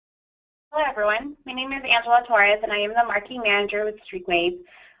Hello everyone, my name is Angela Torres and I am the marketing manager with Streakwave.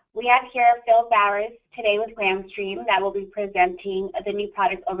 We have here Phil Bowers today with Grandstream that will be presenting the new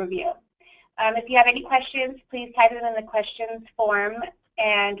product overview. If you have any questions, please type them in the questions form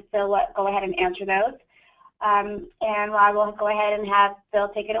and Phil will go ahead and answer those. And I will go ahead and have Phil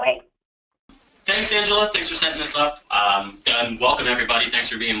take it away. Thanks, Angela. Thanks for setting this up. And welcome, everybody. Thanks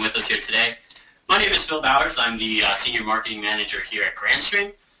for being with us here today. My name is Phil Bowers. I'm the Senior Marketing Manager here at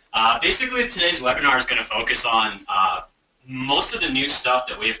Grandstream. Basically, today's webinar is going to focus on most of the new stuff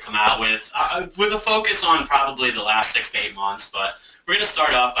that we have come out with a focus on probably the last 6 to 8 months. But we're going to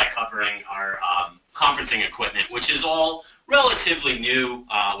start off by covering our conferencing equipment, which is all relatively new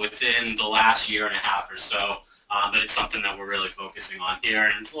within the last year and a half or so. But it's something that we're really focusing on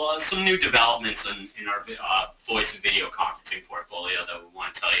here, and some new developments in our voice and video conferencing portfolio that we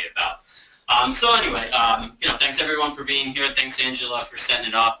want to tell you about. So anyway, thanks everyone for being here. Thanks, Angela, for setting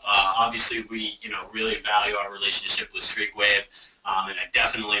it up. Obviously, we really value our relationship with Streakwave, and I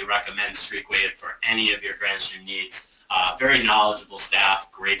definitely recommend Streakwave for any of your Grandstream needs. Very knowledgeable staff,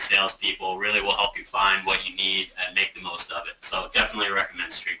 great salespeople, really will help you find what you need and make the most of it. So definitely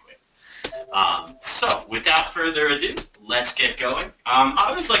recommend Streakwave. So without further ado, let's get going. I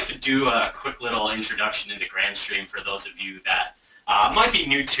always like to do a quick little introduction into Grandstream for those of you that might be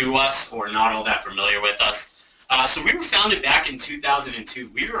new to us or not all that familiar with us. So we were founded back in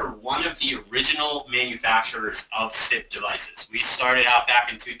 2002. We were one of the original manufacturers of SIP devices. We started out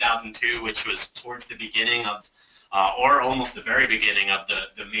back in 2002, which was towards the beginning of, or almost the very beginning of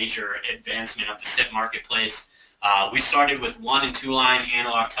the major advancement of the SIP marketplace. We started with 1- and 2-line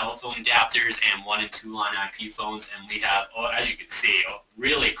analog telephone adapters and 1- and 2-line IP phones, and we have, as you can see,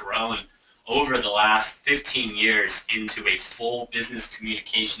 really grown over the last 15 years into a full business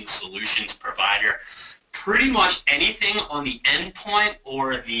communication solutions provider. Pretty much anything on the endpoint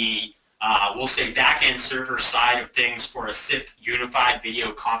or the, we'll say, back-end server side of things for a SIP unified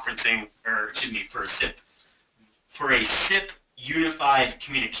video conferencing, or excuse me, for a SIP unified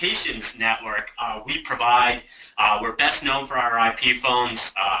communications network, we provide. We're best known for our IP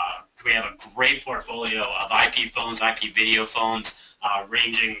phones. We have a great portfolio of IP phones, IP video phones,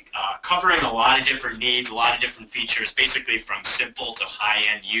 covering a lot of different needs, a lot of different features, basically from simple to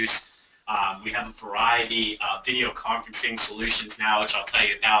high-end use. We have a variety of video conferencing solutions now, which I'll tell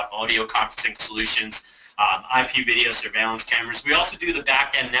you about, audio conferencing solutions, IP video surveillance cameras. We also do the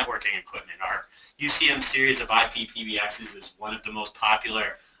back-end networking equipment. Our UCM series of IP PBXs is one of the most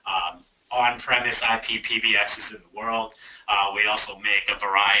popular on-premise IP PBXs in the world. We also make a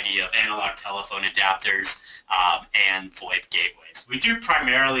variety of analog telephone adapters and VoIP gateways. We do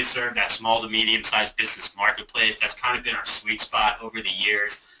primarily serve that small to medium-sized business marketplace. That's kind of been our sweet spot over the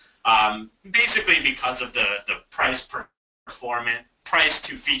years, basically because of the price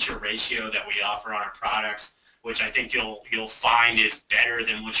to feature ratio that we offer on our products, which I think you'll find is better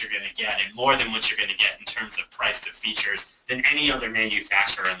than what you're going to get and more than what you're going to get in terms of price to features than any other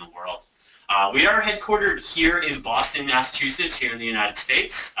manufacturer in the world. We are headquartered here in Boston, Massachusetts, here in the United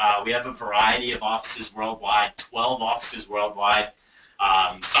States. We have a variety of offices worldwide, 12 offices worldwide.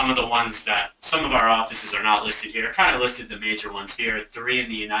 Some of our offices are not listed here. Kind of listed the major ones here, 3 in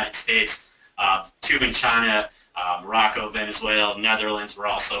the United States, 2 in China, Morocco, Venezuela, Netherlands. We're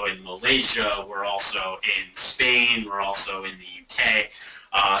also in Malaysia. We're also in Spain. We're also in the UK.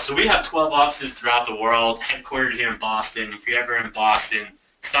 So we have 12 offices throughout the world, headquartered here in Boston. If you're ever in Boston,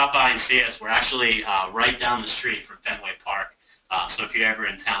 stop by and see us. We're actually right down the street from Fenway Park. So if you're ever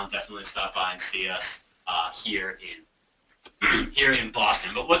in town, definitely stop by and see us here in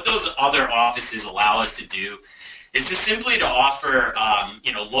Boston. But what those other offices allow us to do is simply to offer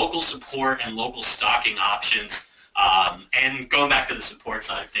local support and local stocking options, and going back to the support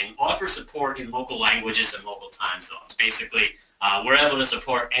side of things, offer support in local languages and local time zones. Basically, we're able to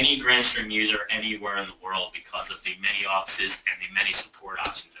support any Grandstream user anywhere in the world because of the many offices and the many support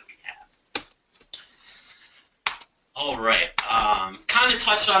options that we have. All right, kind of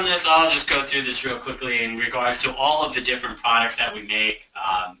touched on this. I'll just go through this real quickly in regards to all of the different products that we make.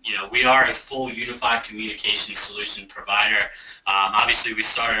 We are a full unified communication solution provider. Obviously, we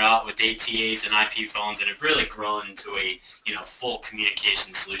started out with ATAs and IP phones and have really grown into a full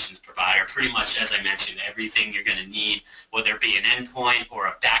communication solutions provider. Pretty much, as I mentioned, everything you're going to need, whether it be an endpoint or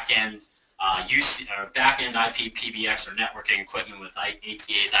a back-end back-end IP PBX or networking equipment with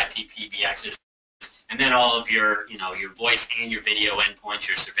ATAs, IP PBXs. And then all of your, your voice and your video endpoints,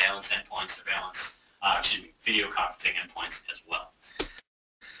 your surveillance endpoints, video conferencing endpoints as well.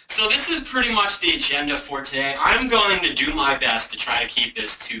 So this is pretty much the agenda for today. I'm going to do my best to try to keep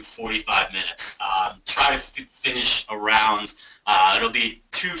this to 45 minutes. Try to finish around It'll be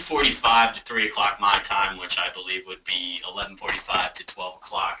 2:45 to 3 o'clock my time, which I believe would be 11:45 to 12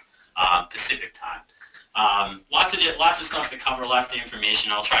 o'clock Pacific time. Lots of stuff to cover, lots of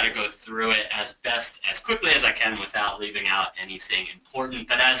information. I'll try to go through it as quickly as I can without leaving out anything important.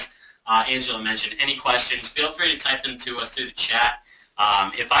 But as Angela mentioned, any questions, feel free to type them to us through the chat.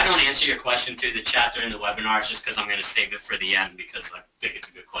 If I don't answer your question through the chat during the webinar, it's just because I'm going to save it for the end because I think it's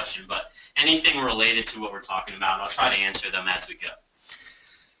a good question. But anything related to what we're talking about, I'll try to answer them as we go.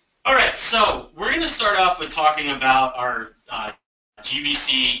 All right, so we're going to start off with talking about our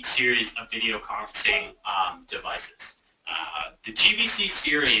GVC series of video conferencing devices. The GVC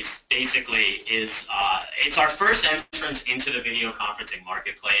series basically is it's our first entrance into the video conferencing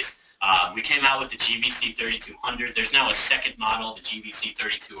marketplace. We came out with the GVC 3200. There's now a second model, the GVC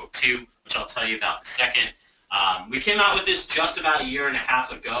 3202, which I'll tell you about in a second. We came out with this just about a year and a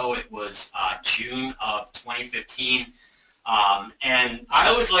half ago. It was June of 2015. And I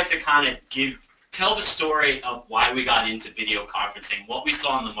always like to kind of tell the story of why we got into video conferencing, what we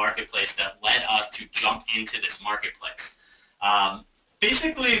saw in the marketplace that led us to jump into this marketplace.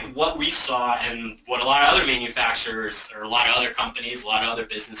 Basically, what we saw and what a lot of other manufacturers or a lot of other companies, a lot of other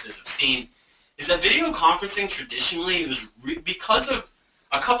businesses have seen is that video conferencing traditionally was because of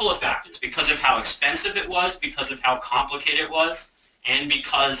a couple of factors, because of how expensive it was, because of how complicated it was, and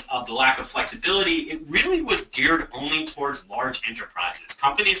because of the lack of flexibility. It really was geared only towards large enterprises,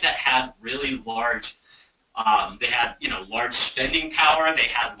 companies that had really large they had, large spending power. They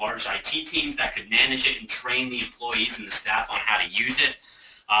had large IT teams that could manage it and train the employees and the staff on how to use it.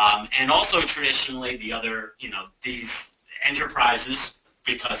 And also traditionally, the other, these enterprises,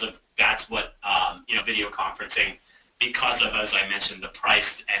 because of that's what, video conferencing, because of, as I mentioned, the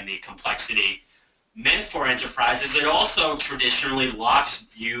price and the complexity meant for enterprises, it also traditionally locks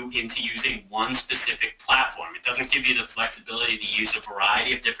you into using one specific platform. It doesn't give you the flexibility to use a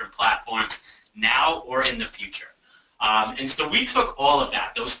variety of different platforms now or in the future. And so we took all of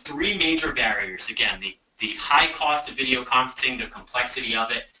that, those three major barriers, again, the high cost of video conferencing, the complexity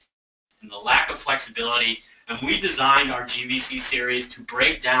of it, and the lack of flexibility, and we designed our GVC series to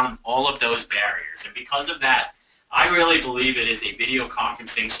break down all of those barriers. And because of that, I really believe it is a video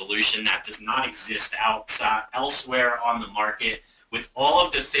conferencing solution that does not exist elsewhere on the market, with all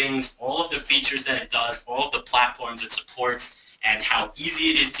of the things, all of the features that it does, all of the platforms it supports, and how easy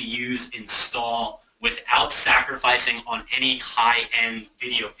it is to use, install, without sacrificing on any high-end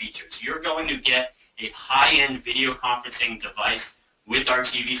video features. You're going to get a high-end video conferencing device with our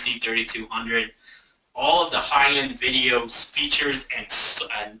GVC 3200. All of the high-end video features and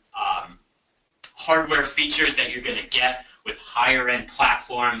hardware features that you're going to get with higher-end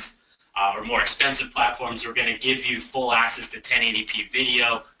platforms or more expensive platforms. We're going to give you full access to 1080p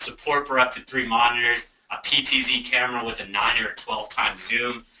video, support for up to 3 monitors, a PTZ camera with a 9 or 12 times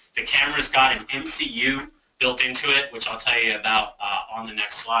zoom. The camera's got an MCU built into it, which I'll tell you about on the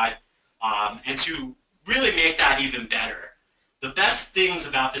next slide. And to really make that even better, the best things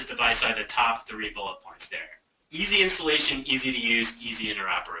about this device are the top 3 bullet points there. Easy installation, easy to use, easy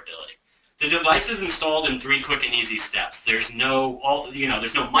interoperability. The device is installed in 3 quick and easy steps. There's no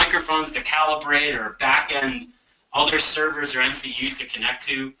microphones to calibrate or back-end other servers or MCUs to connect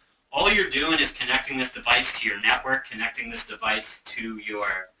to. All you're doing is connecting this device to your network, connecting this device to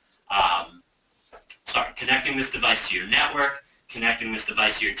your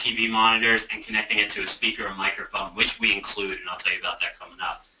TV monitors, and connecting it to a speaker or microphone, which we include, and I'll tell you about that coming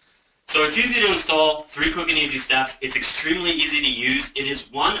up. So it's easy to install, 3 quick and easy steps. It's extremely easy to use. It is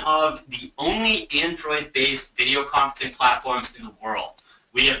one of the only Android-based video conferencing platforms in the world.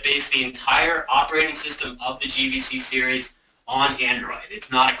 We have based the entire operating system of the GVC series on Android.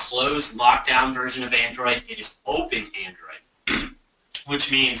 It's not a closed, lockdown version of Android. It is open Android,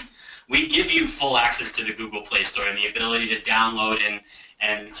 which means we give you full access to the Google Play Store and the ability to download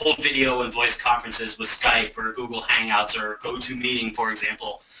and hold video and voice conferences with Skype or Google Hangouts or GoToMeeting, for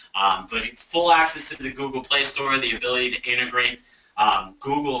example. But full access to the Google Play Store, the ability to integrate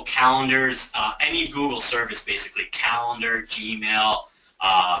Google Calendars, any Google service basically, Calendar, Gmail,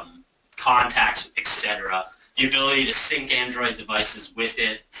 Contacts, etc. The ability to sync Android devices with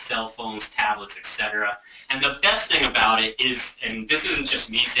it, cell phones, tablets, etc. And the best thing about it is, and this isn't just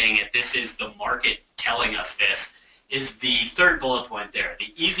me saying it, this is the market telling us this, is the 3rd bullet point there,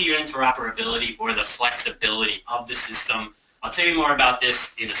 the easier interoperability or the flexibility of the system. I'll tell you more about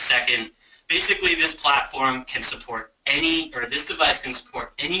this in a second. Basically, this platform can support this device can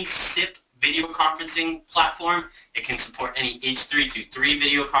support any SIP video conferencing platform. It can support any H323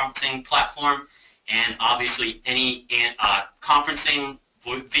 video conferencing platform, and obviously any conferencing,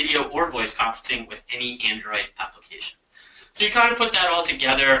 video or voice conferencing with any Android application. So you kind of put that all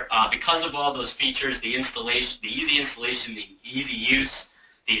together because of all those features, the installation, the easy installation, the easy use,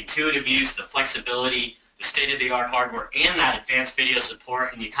 the intuitive use, the flexibility, the state-of-the-art hardware, and that advanced video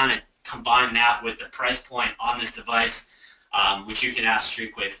support, and you kind of combine that with the price point on this device, which you can ask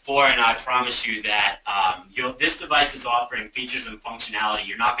Streakwave for, and I promise you that this device is offering features and functionality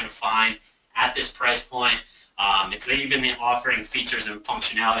you're not going to find at this price point. It's even offering features and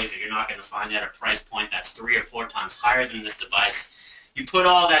functionalities that you're not going to find at a price point that's 3 or 4 times higher than this device. You put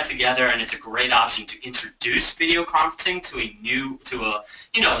all that together, and it's a great option to introduce video conferencing to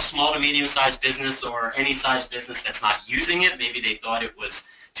a small to medium-sized business or any size business that's not using it. Maybe they thought it was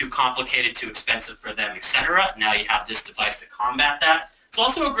too complicated, too expensive for them, etc. Now you have this device to combat that. It's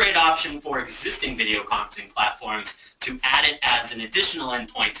also a great option for existing video conferencing platforms to add it as an additional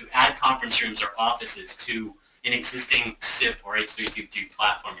endpoint to add conference rooms or offices to an existing SIP or H323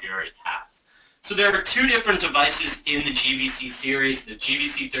 platform you already have. So there are 2 different devices in the GVC series, the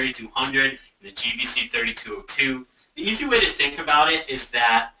GVC 3200 and the GVC 3202. The easy way to think about it is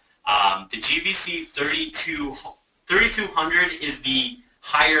that the GVC 3200 is the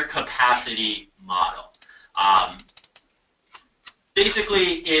higher capacity model.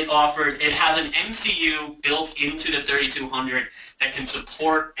 Basically, it has an MCU built into the 3200 that can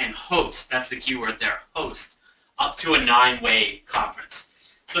support and host, that's the keyword there, host, up to a 9-way conference.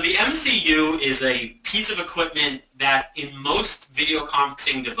 So the MCU is a piece of equipment that in most video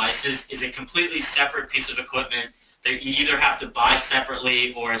conferencing devices is a completely separate piece of equipment that you either have to buy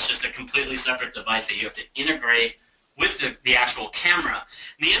separately or it's just a completely separate device that you have to integrate with the actual camera.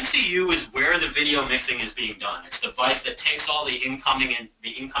 And the MCU is where the video mixing is being done. It's the device that takes all the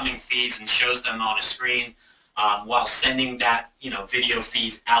incoming feeds and shows them on a screen while sending that video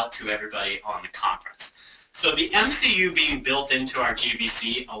feeds out to everybody on the conference. So the MCU being built into our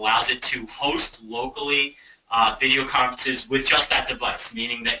GVC allows it to host locally video conferences with just that device,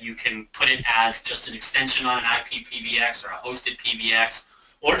 meaning that you can put it as just an extension on an IP PBX or a hosted PBX,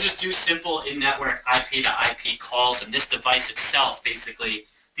 or just do simple in-network IP to IP calls, and this device itself, basically,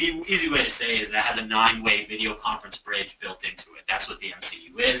 the easy way to say is that it has a 9-way video conference bridge built into it. That's what the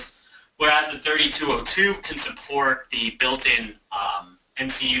MCU is. Whereas the 3202 can support the built-in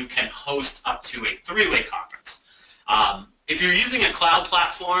MCU can host up to a 3-way conference. If you're using a cloud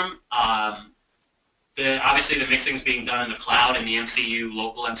platform, obviously the mixing is being done in the cloud, and the MCU,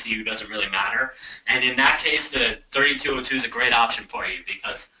 local MCU, doesn't really matter. And in that case, the 3202 is a great option for you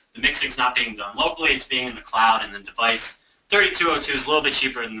because the mixing is not being done locally, it's being in the cloud, and the device 3202 is a little bit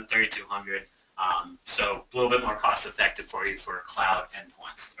cheaper than the 3200, so a little bit more cost effective for you for cloud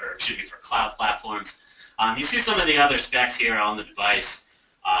endpoints, or excuse me, for cloud platforms. You see some of the other specs here on the device,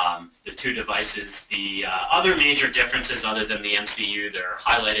 the 2 devices. The other major differences other than the MCU, they're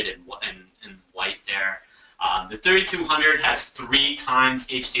highlighted in white there. The 3200 has 3 times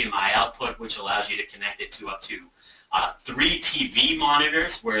HDMI output, which allows you to connect it to up to 3 TV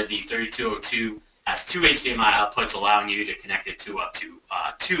monitors, where the 3202 has 2 HDMI outputs, allowing you to connect it to up to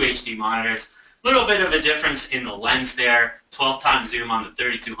 2 HD monitors. Little bit of a difference in the lens there, 12 times zoom on the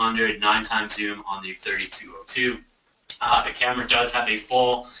 3200, 9 times zoom on the 3202. The camera does have a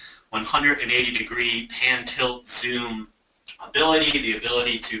full 180-degree pan tilt zoom ability, the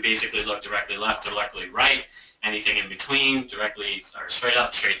ability to basically look directly left or directly right, anything in between, directly or straight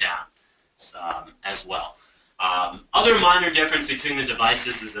up, straight down as well. Other minor difference between the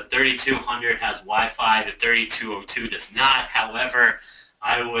devices is the 3200 has Wi-Fi, the 3202 does not. However,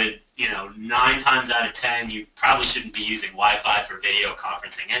 I would, 9 times out of 10, you probably shouldn't be using Wi-Fi for video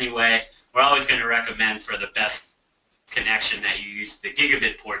conferencing anyway. We're always going to recommend for the best connection that you use the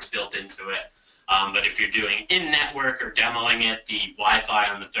gigabit ports built into it. But if you're doing in-network or demoing it, the Wi-Fi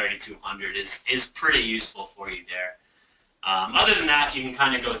on the 3200 is pretty useful for you there. Other than that, you can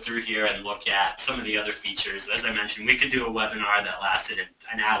kind of go through here and look at some of the other features. As I mentioned, we could do a webinar that lasted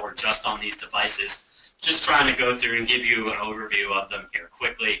an hour just on these devices, just trying to go through and give you an overview of them here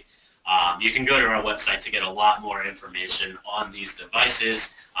quickly. You can go to our website to get a lot more information on these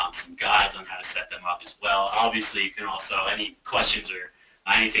devices, some guides on how to set them up as well. Obviously, you can also, any questions or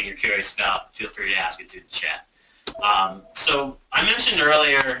anything you're curious about, feel free to ask it through the chat. So I mentioned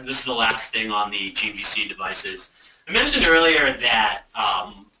earlier, this is the last thing on the GVC devices. I mentioned earlier that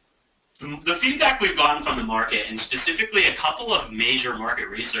the feedback we've gotten from the market, and specifically a couple of major market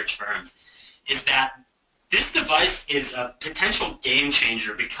research firms, is that this device is a potential game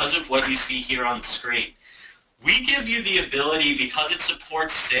changer because of what you see here on the screen. We give you the ability, because it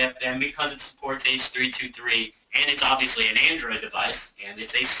supports SIP and because it supports H323, and it's obviously an Android device, and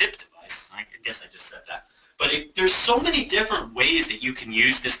it's a SIP device. I guess I just said that. But there's so many different ways that you can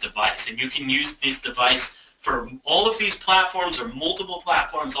use this device, and you can use this device for all of these platforms or multiple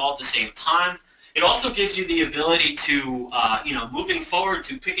platforms all at the same time. It also gives you the ability to, moving forward,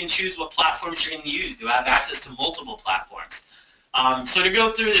 to pick and choose what platforms you're going to use, to have access to multiple platforms. So to go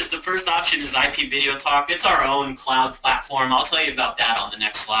through this, the first option is IP Video Talk. It's our own cloud platform. I'll tell you about that on the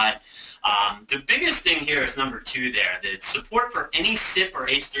next slide. The biggest thing here is number 2 there, the support for any SIP or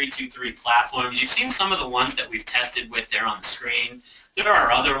H.323 platforms. You've seen some of the ones that we've tested with there on the screen. There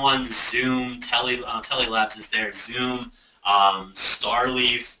are other ones, Zoom, Telelabs is there, Zoom,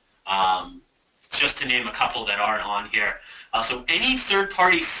 Starleaf, just to name a couple that aren't on here. So any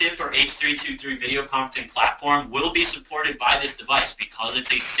third-party SIP or H.323 video conferencing platform will be supported by this device because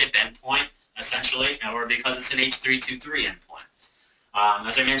it's a SIP endpoint, essentially, or because it's an H.323 endpoint.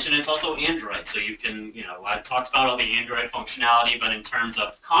 As I mentioned, it's also Android, so you can, I talked about all the Android functionality, but in terms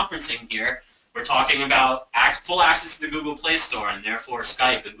of conferencing here, we're talking about full access to the Google Play Store, and therefore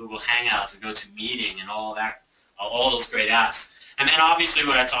Skype and Google Hangouts and GoToMeeting and all that, all those great apps. And then obviously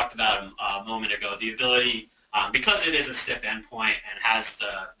what I talked about a moment ago, the ability, because it is a SIP endpoint and has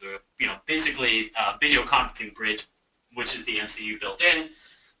the basically video conferencing bridge, which is the MCU built in,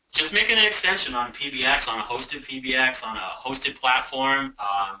 just making an extension on PBX, on a hosted PBX, on a hosted platform,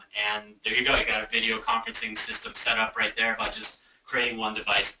 and there you go. You got a video conferencing system set up right there by just creating one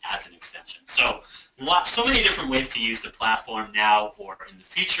device as an extension. So so many different ways to use the platform now or in the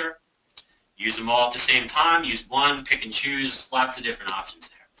future. Use them all at the same time, use one, pick and choose, lots of different options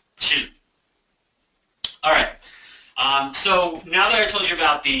there. Excuse me. All right, so now that I told you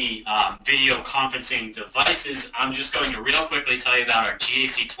about the video conferencing devices, I'm just going to real quickly tell you about our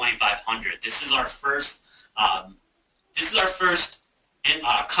GAC 2500. This is our first,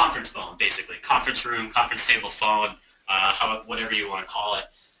 conference phone, basically, conference room, conference table phone, whatever you want to call it.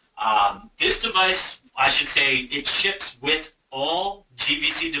 This device, I should say, it ships with all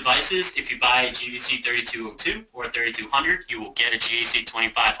GVC devices. If you buy a GVC 3202 or 3200, you will get a GAC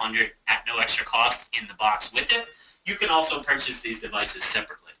 2500 at no extra cost in the box with it. You can also purchase these devices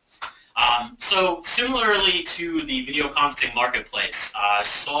separately. So similarly to the video conferencing marketplace, I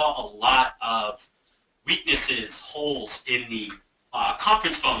saw a lot of weaknesses, holes in the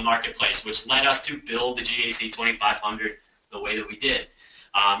conference phone marketplace, which led us to build the GAC 2500 the way that we did.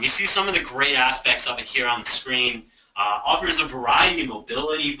 You see some of the great aspects of it here on the screen. Offers a variety of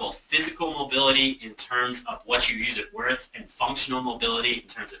mobility, both physical mobility in terms of what you use it with and functional mobility in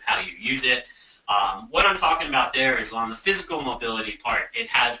terms of how you use it. What I'm talking about there is on the physical mobility part, it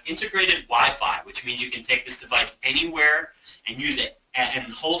has integrated Wi-Fi, which means you can take this device anywhere and use it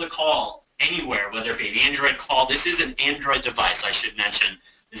and hold a call anywhere, whether it be an Android call. This is an Android device, I should mention.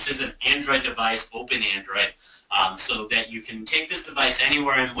 This is an Android device, open Android, so that you can take this device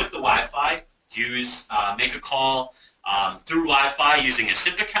anywhere and with the Wi-Fi, make a call through Wi-Fi using a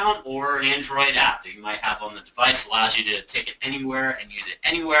SIP account or an Android app that you might have on the device. Allows you to take it anywhere and use it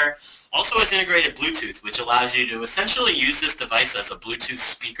anywhere. Also has integrated Bluetooth, which allows you to essentially use this device as a Bluetooth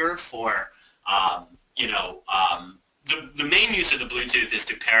speaker for, the main use of the Bluetooth is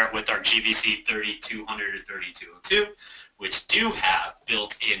to pair it with our GVC 3200 or 3202, which do have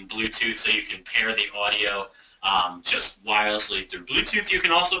built-in Bluetooth, so you can pair the audio just wirelessly through Bluetooth. You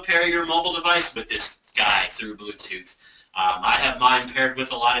can also pair your mobile device with this guy through Bluetooth. I have mine paired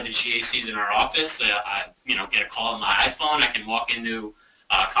with a lot of the GACs in our office. I get a call on my iPhone. I can walk into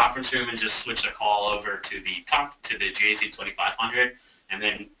a conference room and just switch the call over to the GAC 2500 and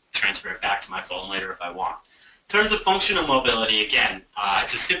then transfer it back to my phone later if I want. In terms of functional mobility, again,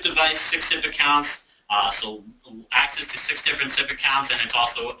 it's a SIP device, 6 SIP accounts. So access to 6 different SIP accounts, and it's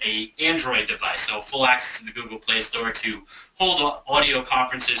also an Android device, so full access to the Google Play Store to hold audio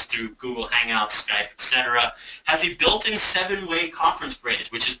conferences through Google Hangouts, Skype, etc. Has a built-in 7-way conference bridge,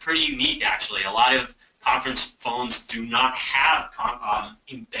 which is pretty unique, actually. A lot of conference phones do not have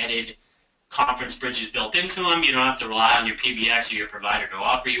embedded conference bridges built into them. You don't have to rely on your PBX or your provider to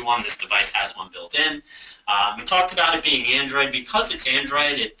offer you one. This device has one built in. We talked about it being Android. Because it's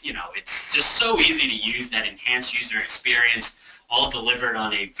Android, it's just so easy to use, that enhanced user experience, all delivered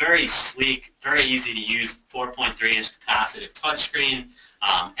on a very sleek, very easy to use 4.3-inch capacitive touchscreen.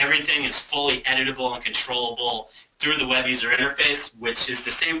 Everything is fully editable and controllable through the web user interface, which is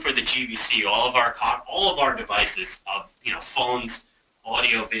the same for the GVC. All of our devices of phones,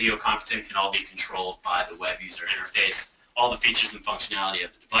 audio, video conferencing can all be controlled by the web user interface. All the features and functionality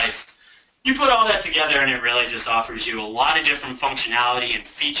of the device. You put all that together and it really just offers you a lot of different functionality and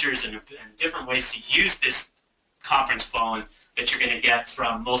features and different ways to use this conference phone that you're going to get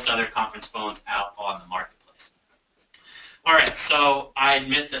from most other conference phones out on the marketplace. Alright, so I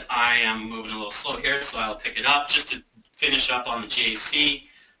admit that I am moving a little slow here, so I'll pick it up. Just to finish up on the GAC,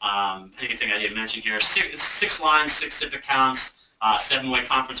 Anything I didn't mention here, six lines, 6 SIP accounts, 7-way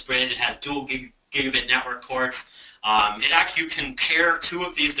conference bridge. It has dual gigabit network ports. You can pair 2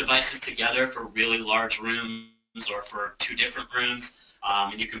 of these devices together for really large rooms or for 2 different rooms.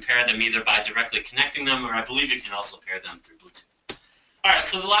 And you can pair them either by directly connecting them, or I believe you can also pair them through Bluetooth. All right,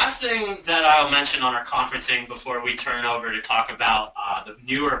 so the last thing that I'll mention on our conferencing before we turn over to talk about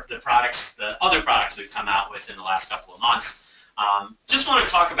the other products we've come out with in the last couple of months. Just want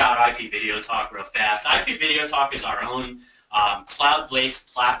to talk about IP Video Talk real fast. IP Video Talk is our own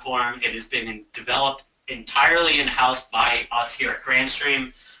cloud-based platform. It has been developed entirely in-house by us here at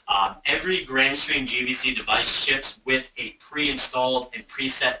Grandstream. Every Grandstream GVC device ships with a pre-installed and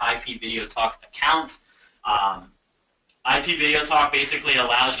preset IP Video Talk account. IP Video Talk basically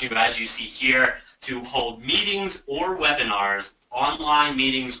allows you, as you see here, to hold meetings or webinars, online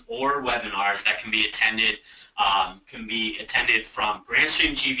meetings or webinars that can be attended from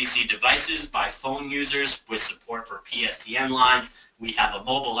Grandstream GVC devices by phone users with support for PSTN lines. We have a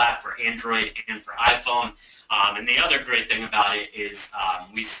mobile app for Android and for iPhone. And the other great thing about it is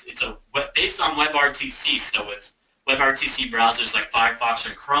it's based on WebRTC, so with WebRTC browsers like Firefox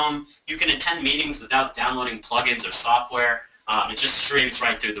and Chrome, you can attend meetings without downloading plugins or software. It just streams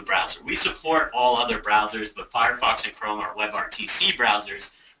right through the browser. We support all other browsers, but Firefox and Chrome are WebRTC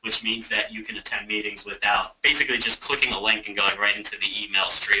browsers, which means that you can attend meetings without basically just clicking a link and going right into the email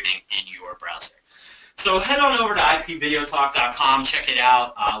streaming in your browser. So head on over to ipvideotalk.com, check it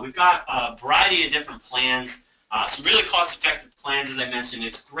out. We've got a variety of different plans, some really cost-effective plans, as I mentioned.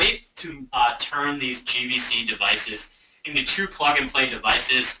 It's great to turn these GVC devices into true plug-and-play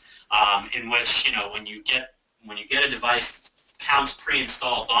devices, in which, you know, when you get a device, accounts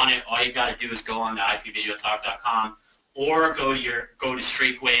pre-installed on it, all you got to do is go on to ipvideotalk.com or go to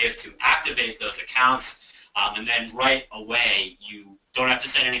Streakwave to activate those accounts, and then right away you don't have to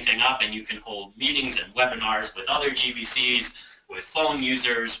set anything up, and you can hold meetings and webinars with other GVCs, with phone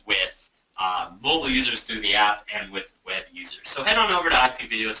users, with mobile users through the app, and with web users. So head on over to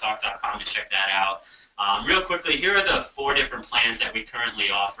ipvideotalk.com and check that out. Real quickly, here are the 4 different plans that we currently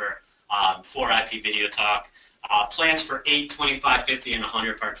offer for IP Video Talk. Plans for 8, 25, 50, and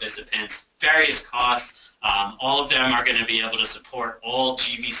 100 participants, various costs. All of them are going to be able to support all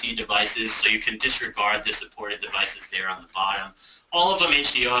GVC devices, so you can disregard the supported devices there on the bottom. All of them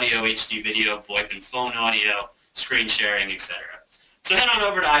HD audio, HD video, VoIP and phone audio, screen sharing, etc. So head on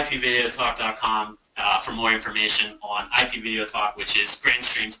over to ipvideotalk.com for more information on IP Video Talk, which is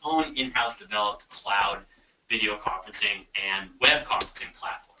Grandstream's own in-house developed cloud video conferencing and web conferencing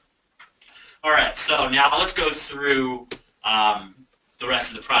platform. All right, so now let's go through the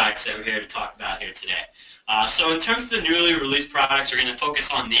rest of the products that we're here to talk about here today. So in terms of the newly released products, we're going to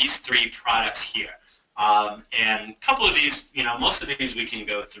focus on these 3 products here. And a couple of these, you know, most of these we can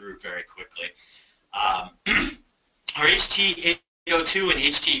go through very quickly. Our HT802 and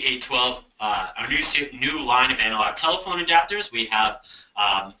HT812, our new line of analog telephone adapters. We have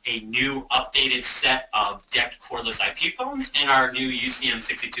a new updated set of DECT Cordless IP phones, and our new UCM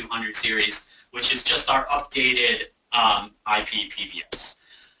 6200 series, which is just our updated IP PBX.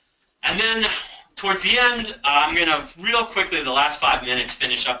 And then towards the end, I'm going to real quickly, the last 5 minutes,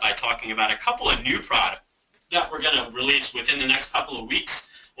 finish up by talking about a couple of new products that we're going to release within the next couple of weeks,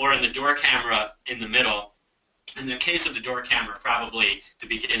 or in the door camera in the middle. In the case of the door camera, probably the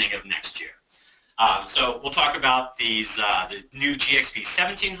beginning of next year. So we'll talk about these, the new GXP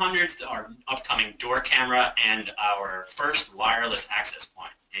 1700s, our upcoming door camera, and our first wireless access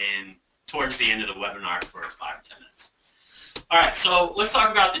point towards the end of the webinar for 5 to 10 minutes. All right, so let's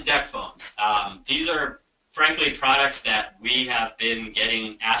talk about the DECT phones. These are, frankly, products that we have been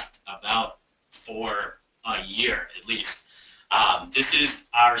getting asked about for a year at least. This is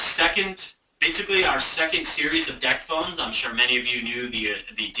our basically our second series of DECT phones. I'm sure many of you knew the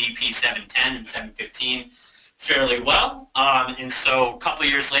DP 710 and 715 fairly well. And so a couple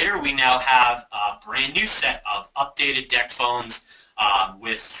of years later, we now have a brand new set of updated DECT phones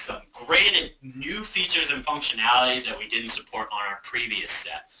with some great new features and functionalities that we didn't support on our previous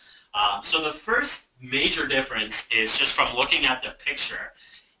set. So the first major difference is just from looking at the picture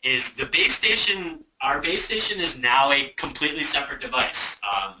is the base station. Our base station is now a completely separate device.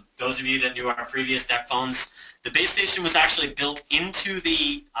 Those of you that knew our previous DECT phones, the base station was actually built into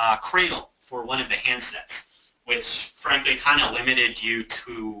the cradle for one of the handsets, which frankly kind of limited you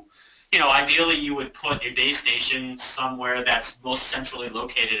to, you know, ideally you would put a base station somewhere that's most centrally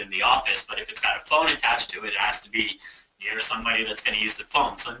located in the office, but if it's got a phone attached to it, it has to be near somebody that's going to use the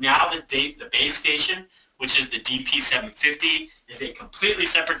phone. So now the base station, which is the DP750, is a completely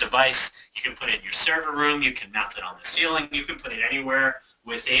separate device. You can put it in your server room, you can mount it on the ceiling, you can put it anywhere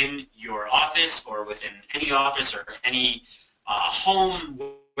within your office or within any office or any home,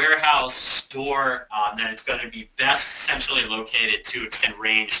 warehouse, store, that it's going to be best centrally located to extend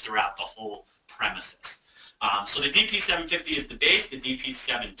range throughout the whole premises. So the DP750 is the base, the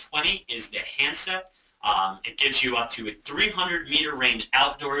DP720 is the handset. It gives you up to a 300-meter range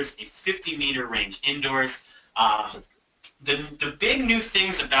outdoors, a 50-meter range indoors. The big new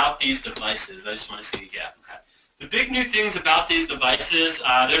things about these devices, I just want to see, yeah, okay. The big new things about these devices,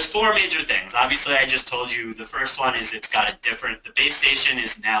 there's 4 major things. Obviously, I just told you the first one is it's got a different, the base station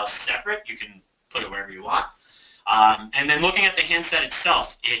is now separate. You can put it wherever you want. And then looking at the handset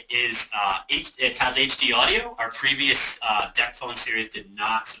itself, it has HD audio. Our previous DECT phone series did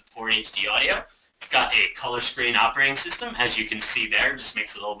not support HD audio. It's got a color screen operating system, as you can see there. It just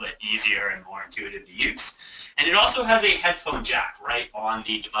makes it a little bit easier and more intuitive to use. And it also has a headphone jack right on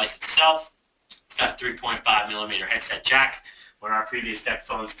the device itself. It's got a 3.5mm headset jack, where our previous DECT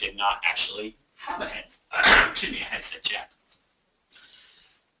phones did not actually have a headset jack.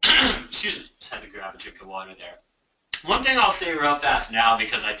 Excuse me, just had to grab a drink of water there. One thing I'll say real fast now,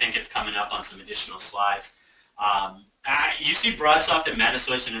 because I think it's coming up on some additional slides. You see BroadSoft and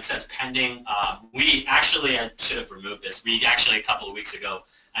Metaswitch, and it says pending. We actually, I should have removed this. We actually, a couple of weeks ago,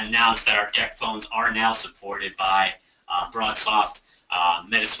 announced that our DECT phones are now supported by BroadSoft.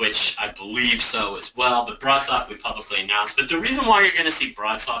 Metaswitch, I believe so as well, but BroadSoft we publicly announced. But the reason why you're going to see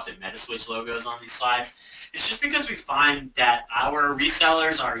BroadSoft and Metaswitch logos on these slides is just because we find that our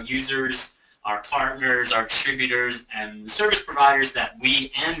resellers, our users, our partners, our distributors, and the service providers that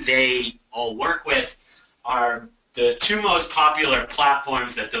we and they all work with are the 2 most popular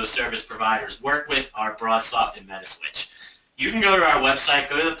platforms that those service providers work with are BroadSoft and Metaswitch. You can go to our website,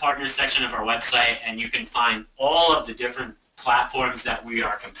 go to the partners section of our website, and you can find all of the different platforms that we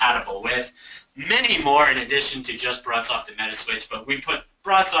are compatible with. Many more in addition to just BroadSoft and Metaswitch, but we put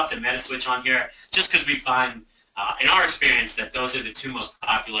BroadSoft and Metaswitch on here just because we find, in our experience, that those are the 2 most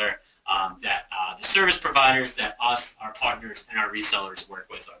popular that the service providers that us, our partners, and our resellers work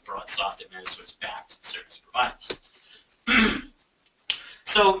with are BroadSoft and Metaswitch-backed service providers.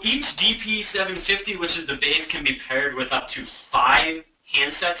 So each DP750, which is the base, can be paired with up to 5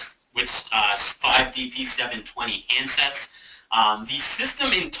 handsets, which 5 DP720 handsets. The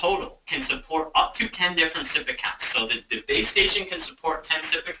system in total can support up to 10 different SIP accounts. So the base station can support 10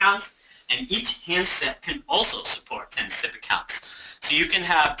 SIP accounts, and each handset can also support 10 SIP accounts. So you can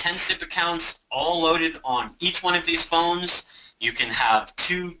have 10 SIP accounts all loaded on each one of these phones. You can have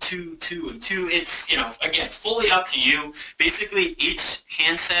 2, 2, 2, and 2. It's, again, fully up to you. Basically, each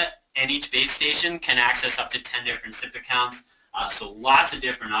handset and each base station can access up to 10 different SIP accounts. So lots of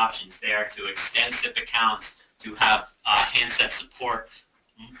different options there to extend SIP accounts, to have handset support,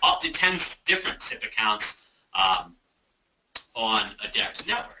 up to 10 different SIP accounts on a DECT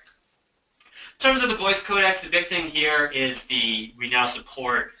network. In terms of the voice codecs, the big thing here is we now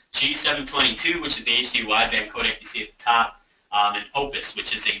support G722, which is the HD wideband codec you see at the top, and Opus,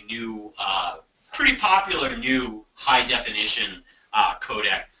 which is a new, pretty popular new high-definition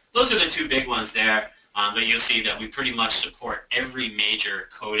codec. Those are the 2 big ones there, but you'll see that we pretty much support every major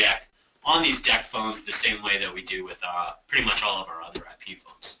codec on these DECT phones the same way that we do with pretty much all of our other IP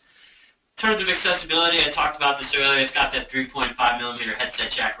phones. In terms of accessibility, I talked about this earlier. It's got that 3.5mm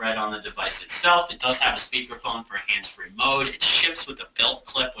headset jack right on the device itself. It does have a speakerphone for hands-free mode. It ships with a belt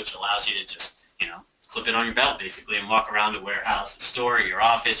clip, which allows you to just, clip it on your belt, basically, and walk around a warehouse, a store, your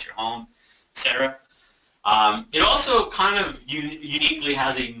office, your home, etc. It also kind of uniquely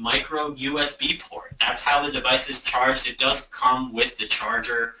has a micro USB port. That's how the device is charged. It does come with the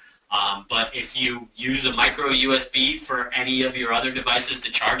charger. But if you use a micro USB for any of your other devices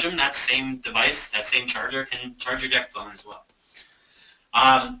to charge them, that same device, that same charger can charge your DECT phone as well.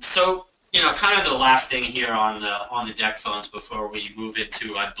 So, kind of the last thing here on the DECT phones before we move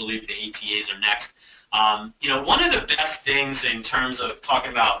into, I believe the ATAs are next. One of the best things in terms of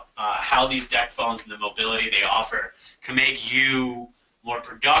talking about how these DECT phones and the mobility they offer can make you more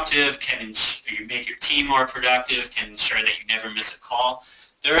productive, can make your team more productive, can ensure that you never miss a call.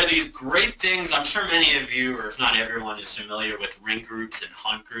 There are these great things, I'm sure many of you, or if not everyone, is familiar with ring groups and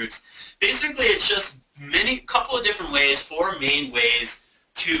hunt groups. Basically, it's just a couple of different ways, 4 main ways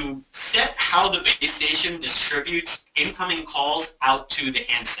to set how the base station distributes incoming calls out to the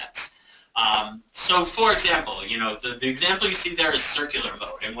handsets. So, for example, the example you see there is circular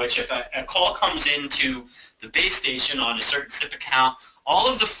mode, in which if a call comes into the base station on a certain SIP account,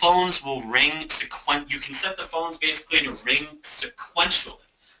 all of the phones will ring you can set the phones basically to ring sequentially,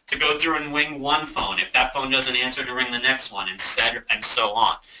 to go through and ring one phone. If that phone doesn't answer, to ring the next one, and so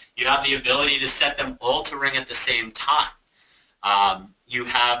on. You have the ability to set them all to ring at the same time. you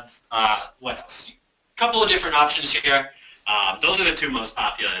have, what else? A couple of different options here. Those are the two most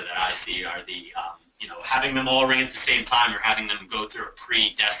popular that I see are the, having them all ring at the same time or having them go through a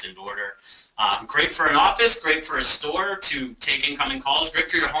pre-destined order. Great for an office, great for a store to take incoming calls, great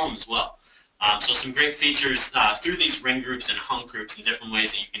for your home as well. So some great features through these ring groups and hunk groups and different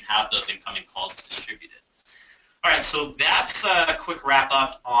ways that you can have those incoming calls distributed. All right, so that's a quick wrap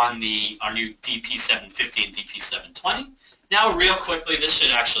up on our new DP750 and DP720. Now, real quickly, this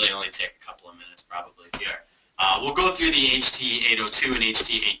should actually only take a couple of minutes probably here. We'll go through the HT802 and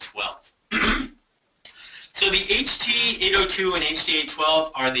HT812. So the HT802 and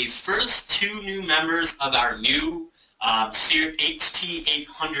HT812 are the first two new members of our new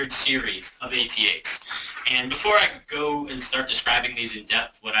HT800 series of ATAs. And before I go and start describing these in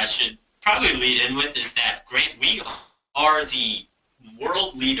depth, what I should probably lead in with is that we are the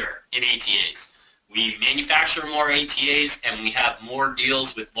world leader in ATAs. We manufacture more ATAs and we have more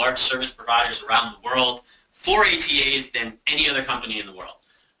deals with large service providers around the world for ATAs than any other company in the world.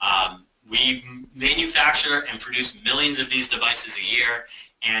 We manufacture and produce millions of these devices a year,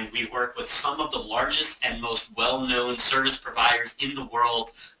 and we work with some of the largest and most well-known service providers in the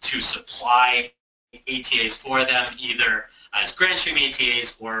world to supply ATAs for them, either as Grandstream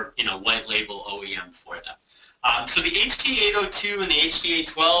ATAs or white label OEM for them. So the HT802 and the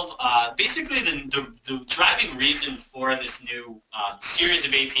HT812, basically the driving reason for this new series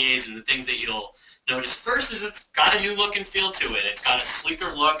of ATAs and the things that you'll notice first is it's got a new look and feel to it. It's got a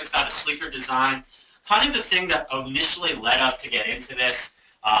sleeker look. It's got a sleeker design. Kind of the thing that initially led us to get into this.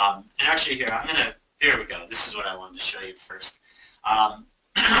 And actually here, there we go. This is what I wanted to show you first.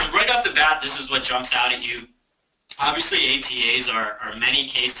 Right off the bat, this is what jumps out at you. Obviously, ATAs are in many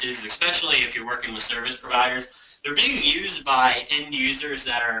cases, especially if you're working with service providers, they're being used by end users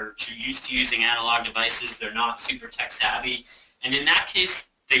that are used to using analog devices. They're not super tech savvy. And in that case,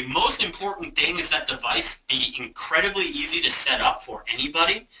 the most important thing is that device be incredibly easy to set up for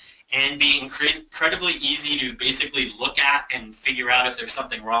anybody and be incredibly easy to basically look at and figure out if there's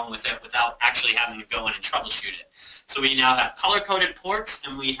something wrong with it without actually having to go in and troubleshoot it. So we now have color-coded ports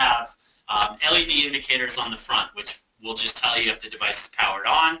and we have LED indicators on the front, which will just tell you if the device is powered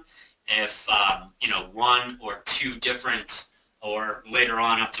on, if one or two different, or later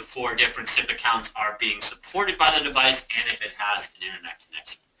on up to 4 different SIP accounts are being supported by the device, and if it has an internet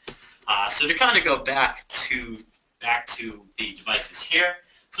connection. So to kind of go back to the devices here.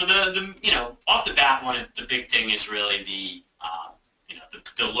 So off the bat, the big thing is really the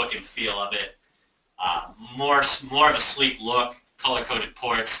look and feel of it. More of a sleek look, color-coded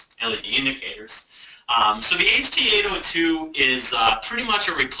ports, LED indicators. So the HT802 is pretty much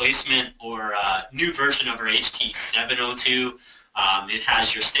a replacement or a new version of our HT702. It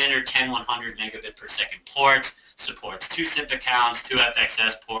has your standard 10-100 megabit per second ports, supports 2 SIP accounts, 2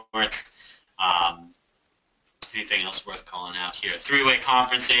 FXS ports. Anything else worth calling out here? 3-way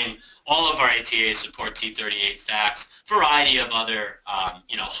conferencing. All of our ATAs support T38 fax. Variety of other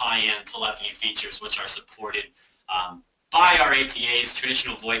high-end telephony features which are supported by our ATAs,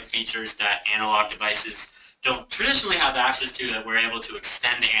 traditional VoIP features that analog devices don't traditionally have access to, that we're able to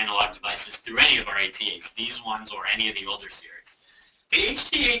extend to analog devices through any of our ATAs, these ones or any of the older series. The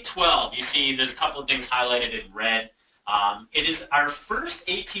HT812, you see there's a couple of things highlighted in red. It is our first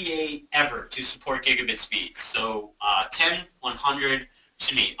ATA ever to support gigabit speeds. So up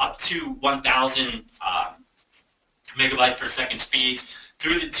to 1,000 megabyte per second speeds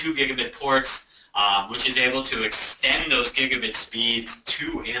through the 2 gigabit ports, which is able to extend those gigabit speeds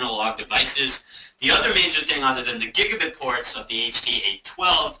to analog devices. The other major thing other than the gigabit ports of the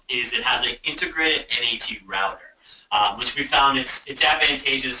HT812 is it has an integrated NAT router, which we found it's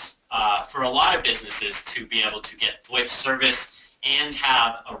advantageous for a lot of businesses to be able to get VoIP service and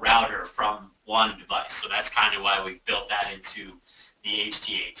have a router from one device. So that's kind of why we've built that into the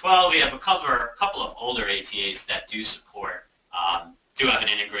HT812. We have a couple of older ATAs that do support, do have an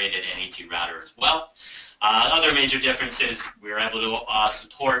integrated NAT router as well. Other major difference is we're able to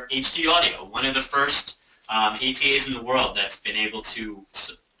support HD audio, one of the first ATAs in the world that's been able to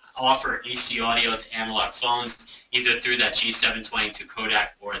offer HD audio to analog phones, either through that G722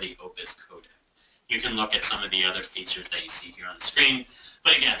 codec or the Opus codec. You can look at some of the other features that you see here on the screen.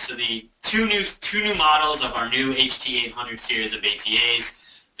 But again, so the two new models of our new HT800 series of ATAs.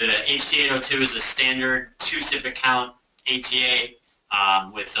 The HT802 is a standard 2 SIP account ATA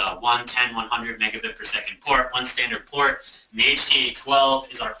with one 10-100 megabit per second port, one standard port. And the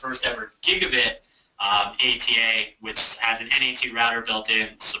HT812 is our first ever gigabit ATA, which has an NAT router built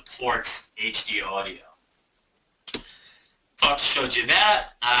in, supports HD audio. Showed you that.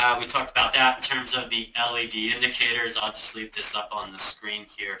 We talked about that in terms of the LED indicators. I'll just leave this up on the screen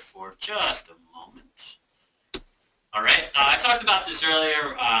here for just a moment. All right, I talked about this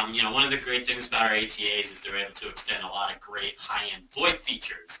earlier. You know, one of the great things about our ATAs is they're able to extend a lot of great high-end VoIP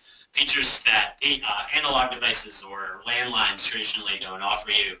features, that analog devices or landlines traditionally don't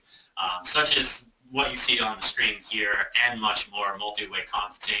offer you, such as what you see on the screen here and much more: multi-way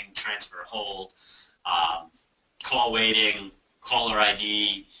conferencing, transfer hold, call waiting, caller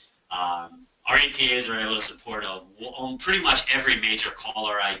ID. Our ATAs are able to support pretty much every major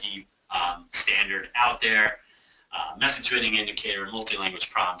caller ID standard out there. Message waiting indicator, multi-language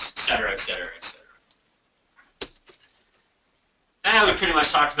prompts, etc., etc., etc. And we pretty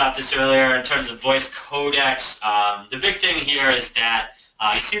much talked about this earlier in terms of voice codecs. The big thing here is that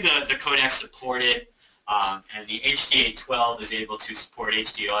you see the codec supported, and the HD812 is able to support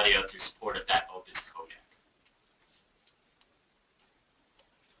HD audio through support of that Opus codec.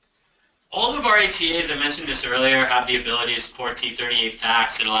 All of our ATAs, I mentioned this earlier, have the ability to support T38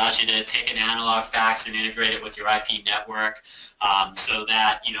 fax. It allows you to take an analog fax and integrate it with your IP network, so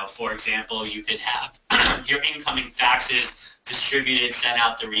that, you know, for example, you could have your incoming faxes distributed, sent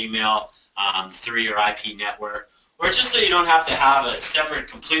out through email through your IP network. Or just so you don't have to have a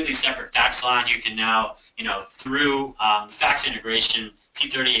completely separate fax line, you can now, you know, through fax integration,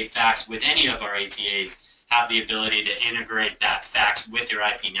 T38 fax with any of our ATAs, have the ability to integrate that fax with your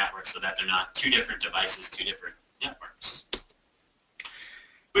IP network so that they're not two different devices, two different networks.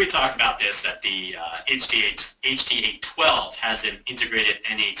 We talked about this, that the HD812 has an integrated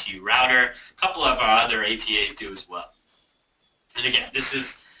NAT router. A couple of our other ATAs do as well. And again, this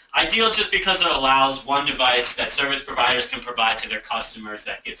is ideal just because it allows one device that service providers can provide to their customers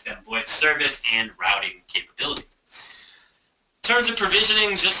that gives them VoIP service and routing capability. In terms of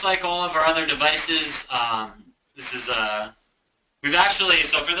provisioning, just like all of our other devices, we've actually,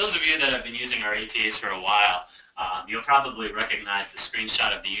 so for those of you that have been using our ATAs for a while, you'll probably recognize the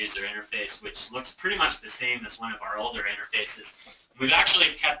screenshot of the user interface, which looks pretty much the same as one of our older interfaces. We've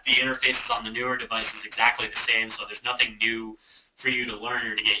actually kept the interfaces on the newer devices exactly the same, so there's nothing new for you to learn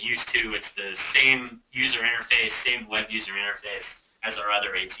or to get used to. It's the same user interface, same web user interface as our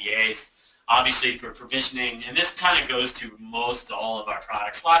other ATAs. Obviously for provisioning, and this kind of goes to most all of our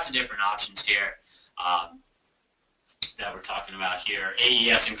products, lots of different options here that we're talking about here.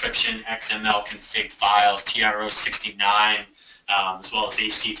 AES encryption, XML config files, TRO69, as well as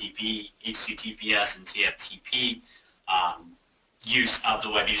HTTP, HTTPS, and TFTP, use of the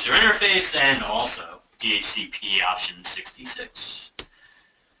web user interface, and also DHCP option 66.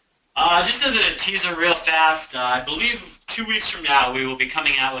 Just as a teaser real fast, I believe 2 weeks from now we will be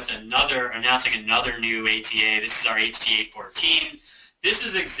coming out with announcing another new ATA. This is our HD814. This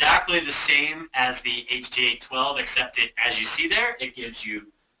is exactly the same as the HD812, except as you see there, it gives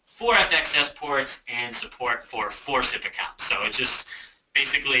you 4 FXS ports and support for 4 SIP accounts. So it just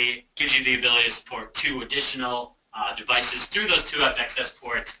basically gives you the ability to support 2 additional devices through those 2 FXS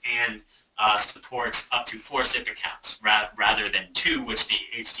ports, and supports up to 4 SIP accounts rather than 2, which the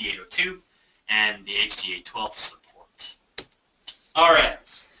HD802 and the HD812 support. All right,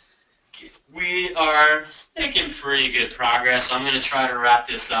 we are making pretty good progress. I'm going to try to wrap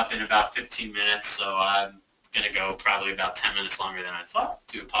this up in about 15 minutes, so I'm going to go probably about 10 minutes longer than I thought.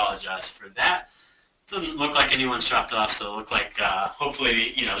 I do apologize for that. Doesn't look like anyone's dropped off, so it look like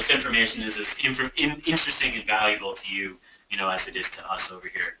hopefully, you know, this information is as interesting and valuable to you, you know, as it is to us over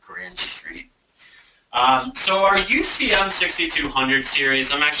here at Grandstream. So our UCM6200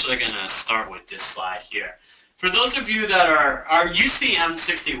 series, I'm actually going to start with this slide here. For those of you that are our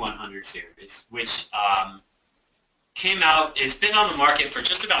UCM6100 series, which came out, it's been on the market for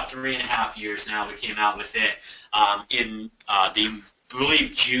just about 3.5 years now. We came out with it in I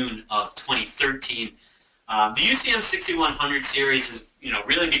believe June of 2013. The UCM6100 series is, you know,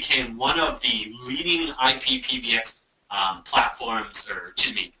 really became one of the leading IP PBX platforms, or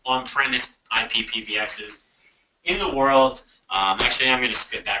excuse me, on-premise IP PBXs in the world. Actually, I'm going to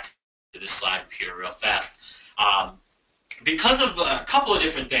skip back to this slide here real fast. Because of a couple of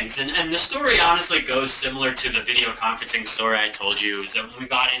different things, and the story honestly goes similar to the video conferencing story I told you, is that when we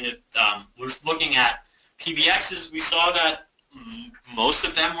got into, we're looking at PBXs, we saw that most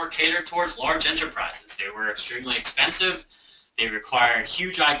of them were catered towards large enterprises. They were extremely expensive, they required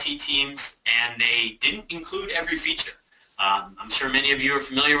huge IT teams, and they didn't include every feature. I'm sure many of you are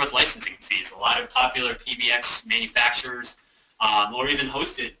familiar with licensing fees. A lot of popular PBX manufacturers or even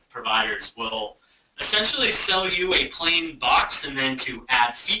hosted providers will essentially sell you a plain box, and then to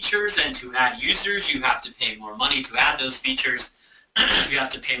add features and to add users, you have to pay more money to add those features. You have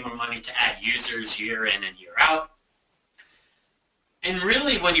to pay more money to add users year in and year out. And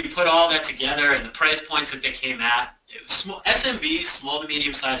really, when you put all that together and the price points that they came at, SMBs, small to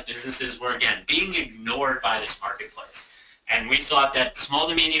medium-sized businesses, were, again, being ignored by this marketplace. And we thought that small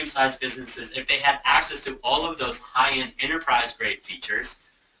to medium-sized businesses, if they had access to all of those high-end enterprise-grade features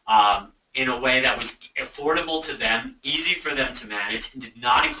in a way that was affordable to them, easy for them to manage, and did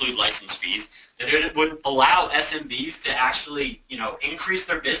not include license fees, that it would allow SMBs to actually, increase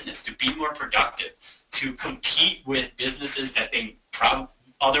their business, to be more productive, to compete with businesses that they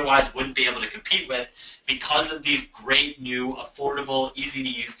otherwise wouldn't be able to compete with because of these great new, affordable,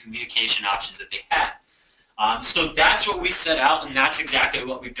 easy-to-use communication options that they had. So that's what we set out, and that's exactly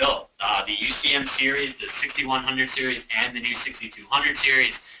what we built. The UCM series, the 6100 series, and the new 6200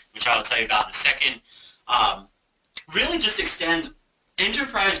 series, which I'll tell you about in a second, really just extends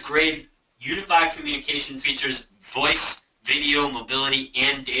enterprise-grade unified communication features, voice, video, mobility,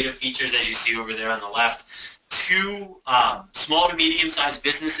 and data features, as you see over there on the left, to small to medium-sized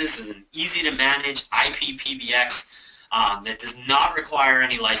businesses as an easy-to-manage IP PBX that does not require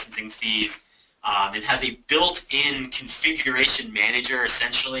any licensing fees. It has a built-in configuration manager,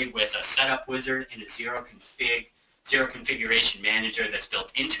 essentially, with a setup wizard and a zero configuration manager that's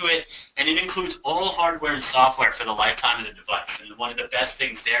built into it, and it includes all hardware and software for the lifetime of the device. And one of the best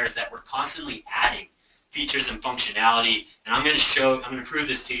things there is that we're constantly adding features and functionality, and I'm going to prove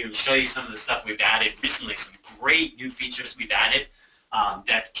this to you and show you some of the stuff we've added recently, some great new features we've added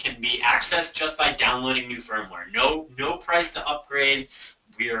that can be accessed just by downloading new firmware. No price to upgrade.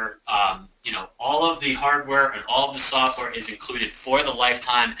 We're, all of the hardware and all of the software is included for the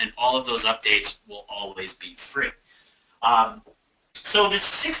lifetime, and all of those updates will always be free. So the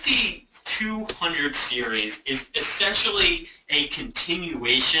 6200 series is essentially a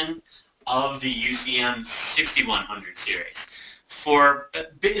continuation of the UCM 6100 series.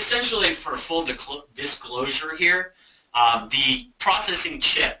 Essentially for full disclosure here, the processing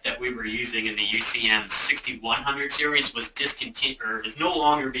chip that we were using in the UCM 6100 series was discontinued, or is no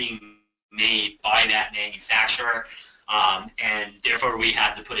longer being made by that manufacturer, and therefore we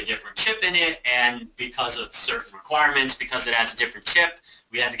had to put a different chip in it, and because of certain requirements, because it has a different chip,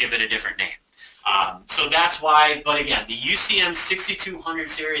 we had to give it a different name. So that's why, but again, the UCM 6200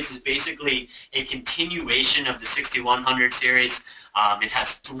 series is basically a continuation of the 6100 series. It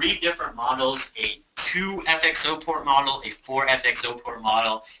has 3 different models, a 2 FXO port model, a 4 FXO port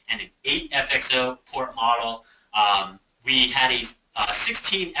model, and an 8 FXO port model. We had a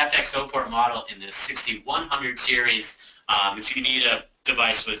 16 FXO port model in the 6100 series. If you need a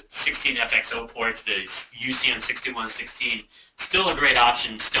device with 16 FXO ports, the UCM 6116, still a great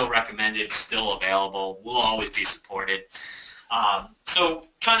option, still recommended, still available, will always be supported. So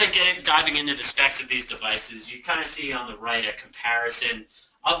kind of diving into the specs of these devices, you kind of see on the right a comparison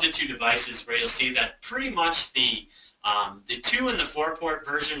of the 2 devices, where you'll see that pretty much the 2 and the 4 port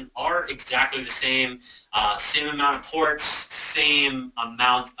version are exactly the same. Same amount of ports, same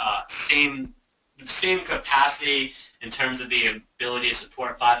amount, same capacity in terms of the ability to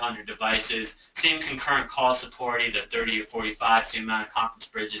support 500 devices, same concurrent call support, either 30 or 45, same amount of conference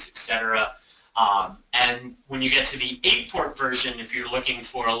bridges, etc. And when you get to the 8-port version, if you're looking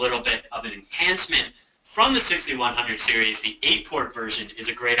for a little bit of an enhancement from the 6100 series, the 8-port version is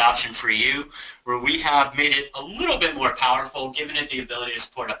a great option for you, where we have made it a little bit more powerful, giving it the ability to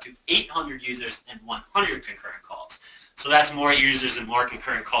support up to 800 users and 100 concurrent calls. So that's more users and more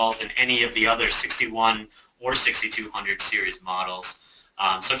concurrent calls than any of the other 61 or 6200 series models.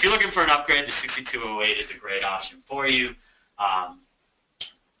 So if you're looking for an upgrade, the 6208 is a great option for you.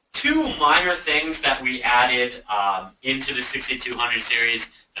 2 minor things that we added into the 6200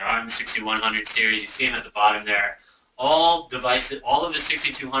 series that are in the 6100 series, you see them at the bottom there. All of the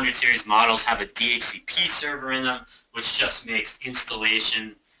 6200 series models have a DHCP server in them, which just makes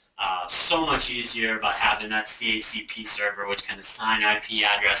installation so much easier by having that DHCP server, which can assign IP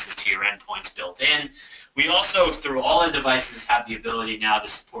addresses to your endpoints built in. We also, through all the devices, have the ability now to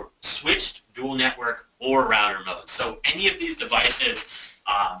support switched, dual network, or router mode. So any of these devices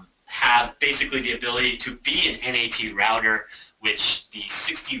have basically the ability to be an NAT router, which the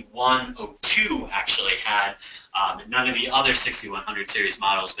 6102 actually had. None of the other 6100 series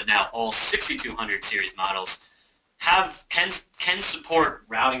models, but now all 6200 series models can support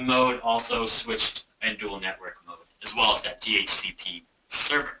routing mode, also switched and dual network mode, as well as that DHCP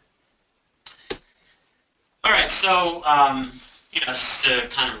server. All right, so just to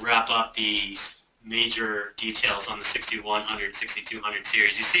kind of wrap up the major details on the 6100, 6200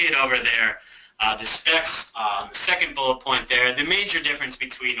 series, you see it over there. The specs on the second bullet point there, the major difference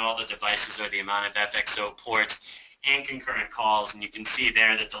between all the devices are the amount of FXO ports and concurrent calls, and you can see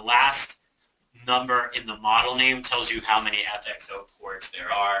there that the last number in the model name tells you how many FXO ports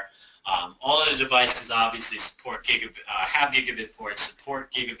there are. All of the devices obviously support have gigabit ports,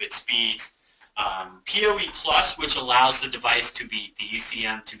 support gigabit speeds. PoE Plus, which allows the device to be, the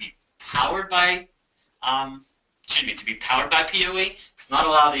UCM to be powered by, to be powered by PoE. It's not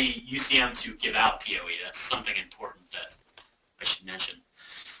allow the UCM to give out PoE. That's something important that I should mention.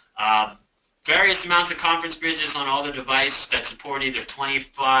 Various amounts of conference bridges on all the devices that support either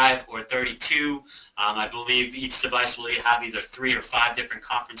 25 or 32. I believe each device will have either 3 or 5 different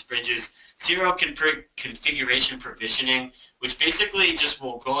conference bridges. Zero configuration provisioning, which basically just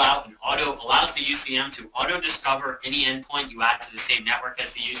will go out and allows the UCM to auto-discover any endpoint you add to the same network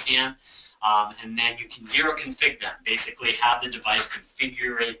as the UCM. And then you can zero config them, basically have the device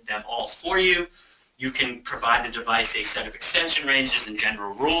configure them all for you. You can provide the device a set of extension ranges and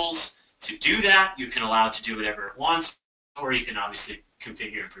general rules. To do that, you can allow it to do whatever it wants, or you can obviously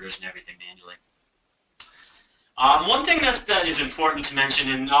configure and provision everything manually. One thing that is important to mention,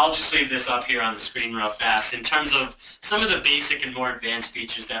 and I'll just leave this up here on the screen real fast, in terms of some of the basic and more advanced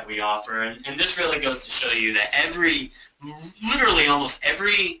features that we offer, and this really goes to show you that literally almost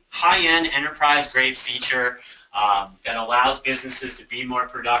every high-end enterprise-grade feature that allows businesses to be more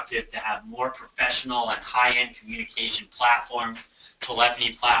productive, to have more professional and high-end communication platforms,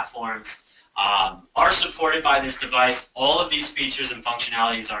 telephony platforms, are supported by this device. All of these features and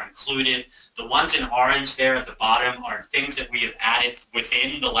functionalities are included. The ones in orange there at the bottom are things that we have added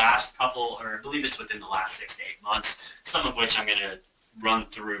within the last couple, or I believe it's within the last 6 to 8 months, some of which I'm going to run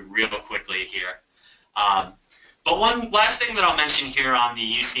through real quickly here. But one last thing that I'll mention here on the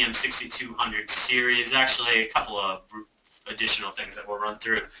UCM 6200 series, actually a couple of additional things that we'll run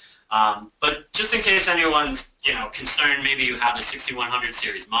through. But just in case anyone's concerned, maybe you have a 6100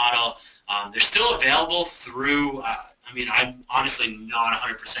 series model, they're still available through, I mean, I'm honestly not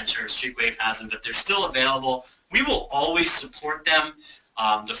 100% sure if Streakwave has them, but they're still available. We will always support them.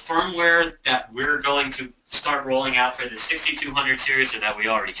 The firmware that we're going to start rolling out for the 6200 series, or that we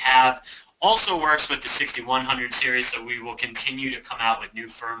already have, also works with the 6100 series, so we will continue to come out with new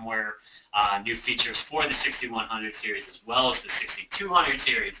firmware, new features for the 6100 series as well as the 6200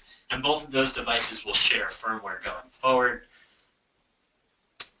 series, and both of those devices will share firmware going forward.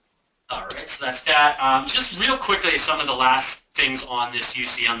 Alright, so that's that. Just real quickly, some of the last things on this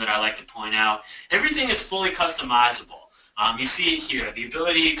UCM that I like to point out. Everything is fully customizable. You see it here, the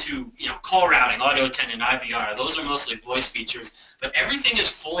ability to call routing, auto attendant, IVR, those are mostly voice features, but everything is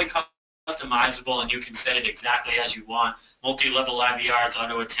fully customizable and you can set it exactly as you want. Multi-level IVRs,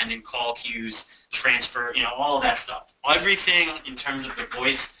 auto attendant, call queues, transfer, all of that stuff. Everything in terms of the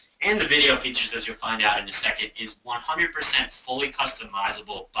voice and the video features, as you'll find out in a second, is 100% fully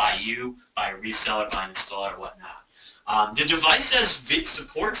customizable by you, by a reseller, by an installer, whatnot. The device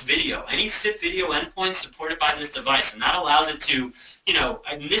supports video. Any SIP video endpoint supported by this device, and that allows it to,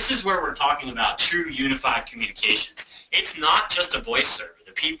 and this is where we're talking about true unified communications. It's not just a voice server.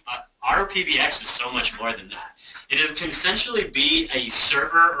 Our PBX is so much more than that. It can essentially be a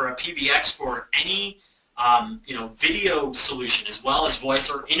server or a PBX for any video solution as well as voice,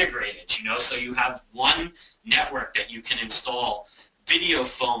 or integrated, so you have one network that you can install video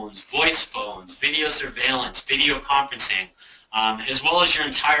phones, voice phones, video surveillance, video conferencing, as well as your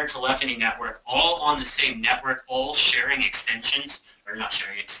entire telephony network, all on the same network, all sharing extensions, or not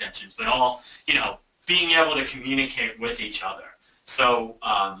sharing extensions, but all, being able to communicate with each other. So,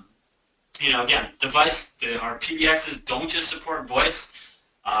 again, our PBXs don't just support voice.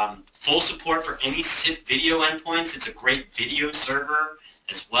 Full support for any SIP video endpoints. It's a great video server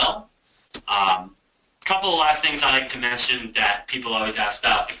as well. Couple of last things I like to mention that people always ask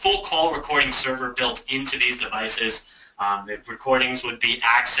about. A full call recording server built into these devices. The recordings would be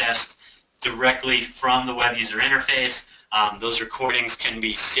accessed directly from the web user interface. Those recordings can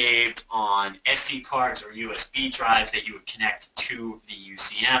be saved on SD cards or USB drives that you would connect to the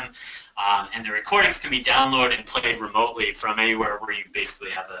UCM. And the recordings can be downloaded and played remotely from anywhere where you basically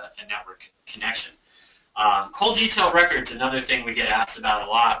have a network connection. Call detail records, another thing we get asked about a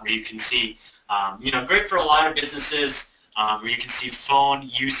lot, where you can see, great for a lot of businesses, where you can see phone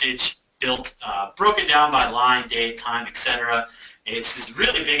usage built, broken down by line, date, time, etc. It's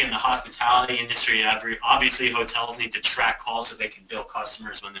really big in the hospitality industry. Obviously, hotels need to track calls so they can bill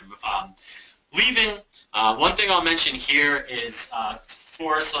customers when they're leaving. One thing I'll mention here is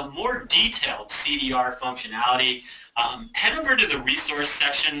for some more detailed CDR functionality, head over to the resource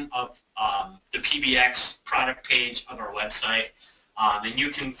section of the PBX product page of our website, and you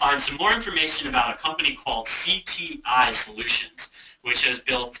can find some more information about a company called CTI Solutions, which has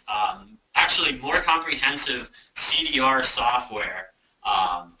built actually more comprehensive CDR software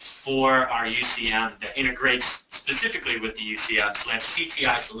for our UCM that integrates specifically with the UCM. So that's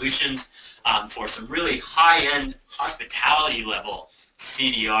CTI Solutions for some really high-end hospitality level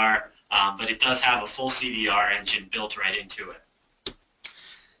CDR, but it does have a full CDR engine built right into it.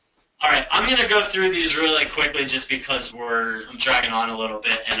 All right, I'm going to go through these really quickly just because I'm dragging on a little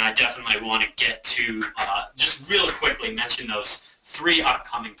bit, and I definitely want to get to just really quickly mention those 3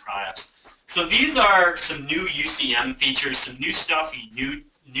 upcoming products. So these are some new UCM features, some new stuff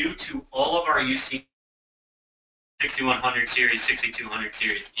new to all of our UCM 6100 series, 6200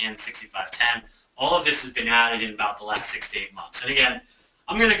 series, and 6510. All of this has been added in about the last 6 to 8 months. And again,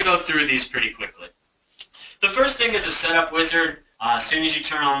 I'm going to go through these pretty quickly. The first thing is a setup wizard. As soon as you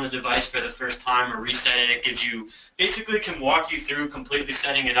turn on the device for the first time or reset it, it gives you, basically can walk you through completely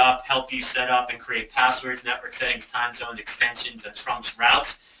setting it up, help you set up and create passwords, network settings, time zone, extensions, and trunks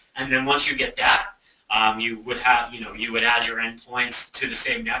routes. And then once you get that, you would add your endpoints to the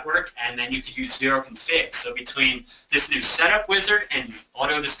same network, and then you could use zero config. So between this new setup wizard and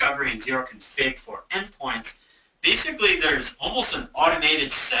auto discovery and zero config for endpoints, basically there's almost an automated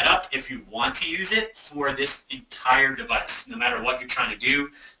setup if you want to use it for this entire device. No matter what you're trying to do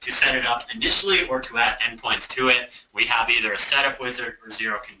to set it up initially or to add endpoints to it, we have either a setup wizard or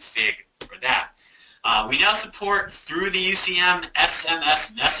zero config for that. We now support, through the UCM,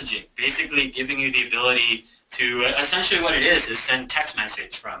 SMS messaging, basically giving you the ability to, essentially what it is send text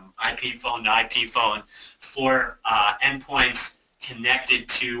message from IP phone to IP phone for endpoints connected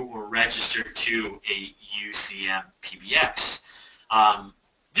to or registered to a UCM PBX.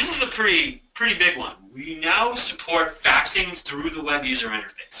 This is a pretty big one. We now support faxing through the web user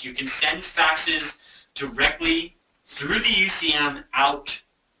interface. You can send faxes directly through the UCM out,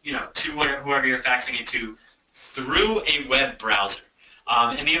 to whoever you're faxing it to through a web browser.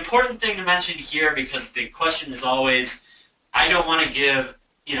 And the important thing to mention here, because the question is always, I don't want to give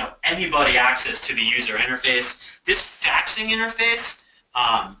anybody access to the user interface. This faxing interface,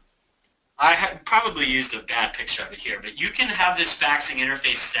 I had probably used a bad picture of it here, but you can have this faxing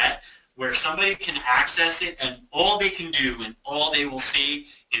interface set where somebody can access it, and all they can do and all they will see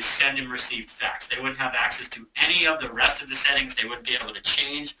is send and receive fax. They wouldn't have access to any of the rest of the settings. They wouldn't be able to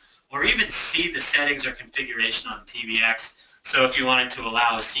change or even see the settings or configuration on the PBX. So if you wanted to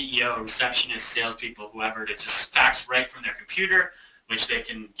allow a CEO, a receptionist, salespeople, whoever, to just fax right from their computer, which they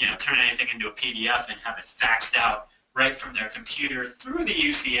can turn anything into a PDF and have it faxed out right from their computer through the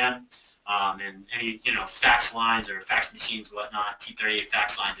UCM, and any fax lines or fax machines, whatnot, T38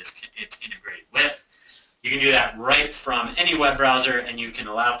 fax lines it's integrated with. You can do that right from any web browser, and you can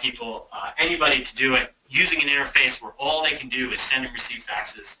allow people, anybody, to do it using an interface where all they can do is send and receive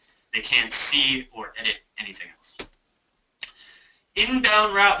faxes. They can't see or edit anything else.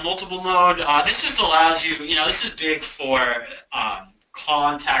 Inbound route multiple mode, this just allows you, this is big for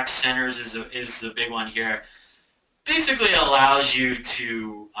contact centers is the big one here. Basically it allows you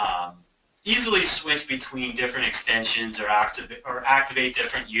to easily switch between different extensions or activate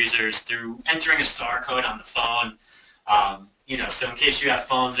different users through entering a star code on the phone. So in case you have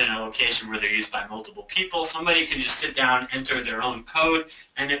phones in a location where they're used by multiple people, somebody can just sit down, enter their own code,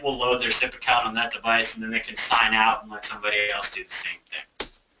 and it will load their SIP account on that device, and then they can sign out and let somebody else do the same thing.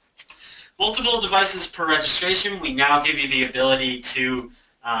 Multiple devices per registration, we now give you the ability to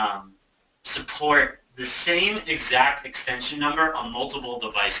support the same exact extension number on multiple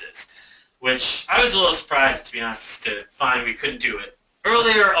devices, which I was a little surprised, to be honest, to find we couldn't do it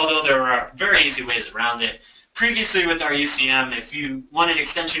earlier, although there are very easy ways around it. Previously with our UCM, if you wanted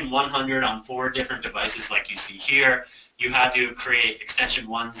extension 100 on 4 different devices like you see here, you had to create extension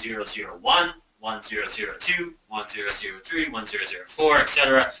 1001, 1002, 1003, 1004,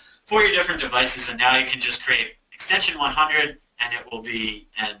 etc. for your different devices, and now you can just create extension 100 and it will be,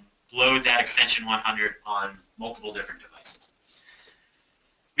 and load that extension 100 on multiple different devices.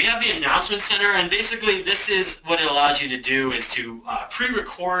 We have the announcement center, and basically this is what it allows you to do, is to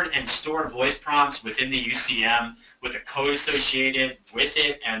pre-record and store voice prompts within the UCM with a code associated with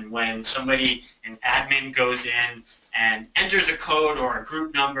it, and when somebody, an admin, goes in and enters a code or a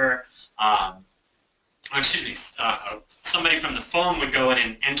group number, somebody from the phone would go in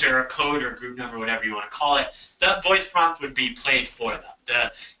and enter a code or group number, whatever you want to call it, that voice prompt would be played for them.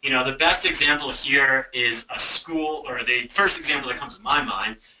 The best example here is a school, or the first example that comes to my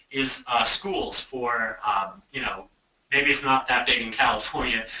mind is schools for, maybe it's not that big in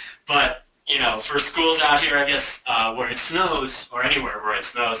California, but, for schools out here, I guess, where it snows, or anywhere where it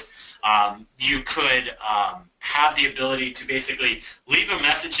snows, you could have the ability to basically leave a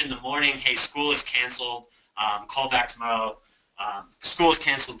message in the morning, hey, school is canceled, call back tomorrow, school is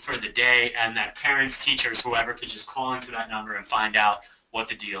canceled for the day, and that parents, teachers, whoever could just call into that number and find out what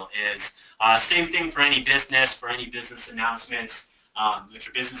the deal is. Same thing for any business announcements. If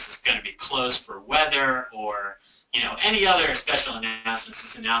your business is going to be closed for weather or any other special announcements,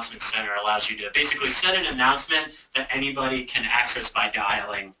 this announcement center allows you to basically set an announcement that anybody can access by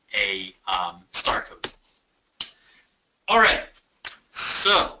dialing a star code. All right,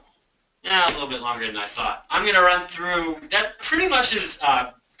 so a little bit longer than I thought. I'm going to run through, that pretty much is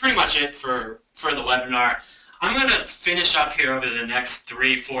pretty much it for the webinar. I'm going to finish up here over the next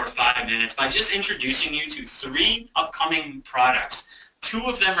 3, 4, 5 minutes by just introducing you to 3 upcoming products. 2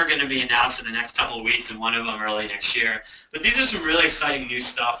 of them are going to be announced in the next couple of weeks and 1 of them early next year. But these are some really exciting new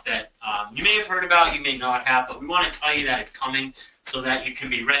stuff that you may have heard about, you may not have, but we want to tell you that it's coming so that you can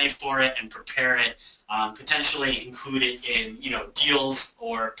be ready for it and prepare it, potentially include it in deals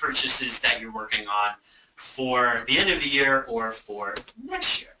or purchases that you're working on for the end of the year or for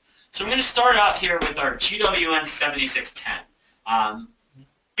next year. So I'm going to start out here with our GWN 7610.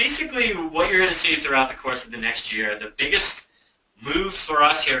 Basically, what you're going to see throughout the course of the next year, the biggest move for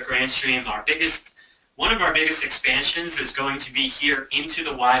us here at Grandstream, one of our biggest expansions is going to be here into the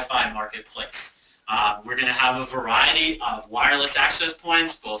Wi-Fi marketplace. We're going to have a variety of wireless access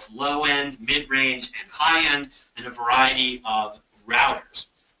points, both low-end, mid-range, and high-end, and a variety of routers.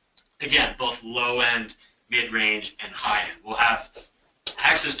 Again, both low-end, mid-range, and high-end. We'll have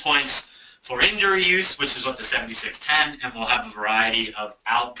access points for indoor use, which is what the 7610, and we'll have a variety of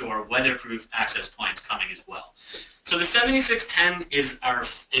outdoor weatherproof access points coming as well. So the 7610 is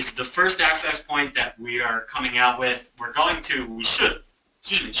the first access point that we are coming out with. We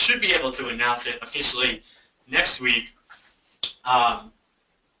should be able to announce it officially next week.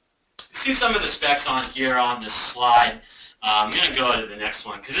 See some of the specs on here on this slide. I'm going to go to the next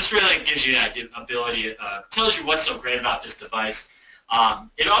one because this really gives you an ability, tells you what's so great about this device.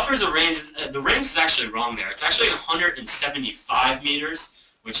 It offers a range, the range is actually wrong there. It's actually 175 meters,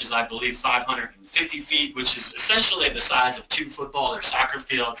 which is, I believe, 550 feet, which is essentially the size of 2 football or soccer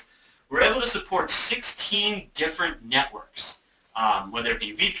fields. We're able to support 16 different networks, whether it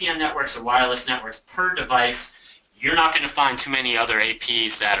be VPN networks or wireless networks per device. You're not going to find too many other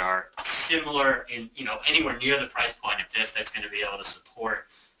APs that are similar in, anywhere near the price point of this that's going to be able to support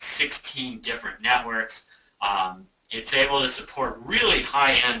 16 different networks. It's able to support really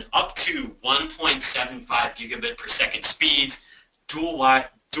high-end, up to 1.75 gigabit per second speeds, dual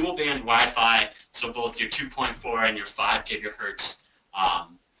band Wi-Fi, so both your 2.4 and your 5 gigahertz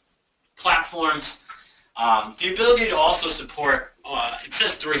platforms. The ability to also support, it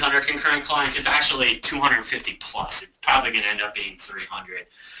says 300 concurrent clients. It's actually 250 plus. It's probably going to end up being 300.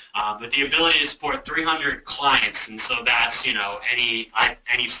 But the ability to support 300 clients, and so that's any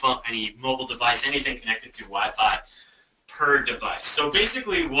mobile device, anything connected to Wi-Fi per device. So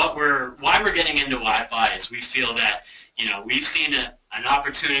basically, why we're getting into Wi-Fi is we feel that we've seen an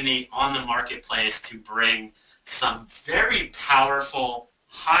opportunity on the marketplace to bring some very powerful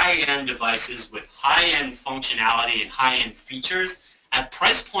high-end devices with high-end functionality and high-end features at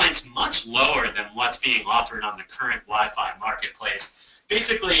price points much lower than what's being offered on the current Wi-Fi marketplace.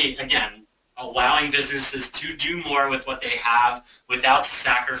 Basically, again, allowing businesses to do more with what they have without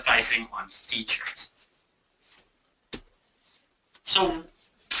sacrificing on features. So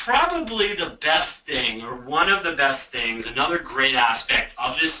probably the best thing, or one of the best things, another great aspect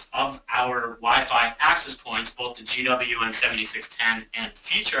of our Wi-Fi access points, both the GWN 7610 and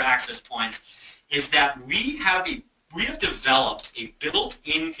future access points, is that we have developed a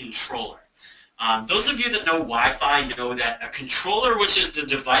built-in controller. Those of you that know Wi-Fi know that a controller, which is the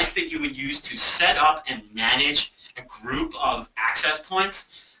device that you would use to set up and manage a group of access points,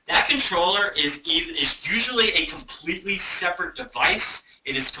 that controller is usually a completely separate device.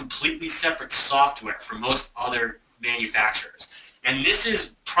 It is completely separate software from most other manufacturers. And this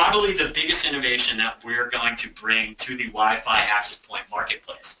is probably the biggest innovation that we're going to bring to the Wi-Fi access point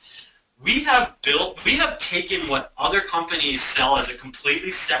marketplace. We have taken what other companies sell as a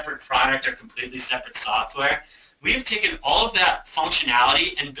completely separate product or completely separate software. We have taken all of that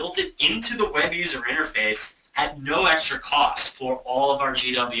functionality and built it into the web user interface at no extra cost for all of our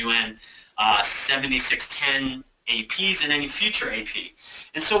GWN 7610 APs and any future AP.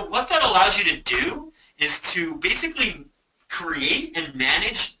 And so what that allows you to do is to basically create and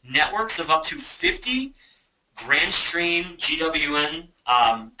manage networks of up to 50 Grandstream GWN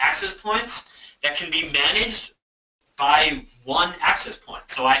access points that can be managed by one access point.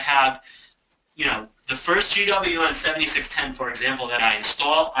 So I have, the first GWN 7610, for example, that I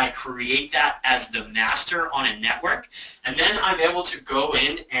install, I create that as the master on a network, and then I'm able to go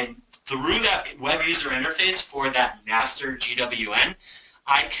in and through that web user interface for that master GWN,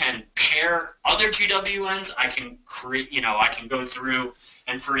 I can pair other GWNs. I can create, I can go through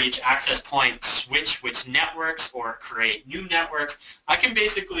and for each access point switch which networks or create new networks. I can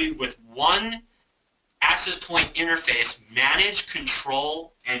basically, with one access point interface, manage,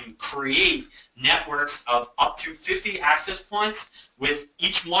 control, and create networks of up to 50 access points, with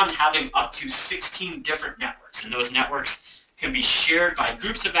each one having up to 16 different networks. And those networks can be shared by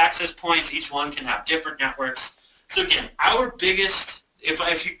groups of access points. Each one can have different networks. So again, our biggest,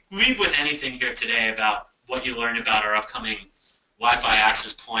 if you leave with anything here today about what you learned about our upcoming Wi-Fi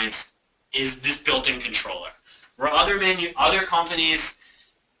access points, is this built-in controller. Where other companies,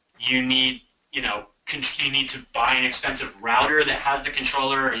 you need, you need to buy an expensive router that has the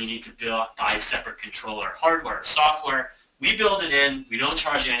controller, or you need to buy separate controller hardware or software. We build it in. We don't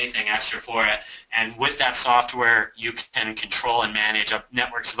charge you anything extra for it. And with that software, you can control and manage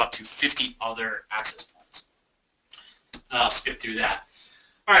networks of up to 50 other access points. I'll skip through that.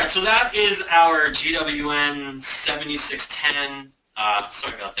 All right, so that is our GWN 7610.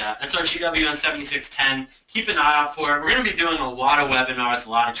 Sorry about that. That's our GWN 7610. Keep an eye out for it. We're going to be doing a lot of webinars, a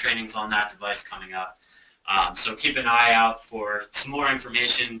lot of trainings on that device coming up. So keep an eye out for some more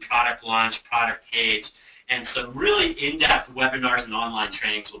information, product launch, product page, and some really in-depth webinars and online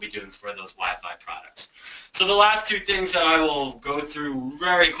trainings we'll be doing for those Wi-Fi products. So the last two things that I will go through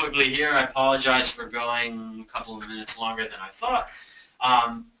very quickly here, I apologize for going a couple of minutes longer than I thought.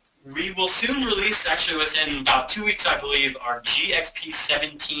 We will soon release, actually within about 2 weeks I believe, our GXP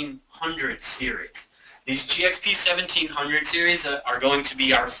 1700 series. These GXP 1700 series are going to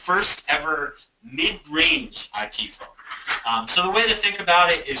be our first ever mid-range IP phone. So the way to think about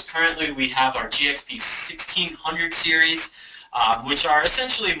it is currently we have our GXP 1600 series, which are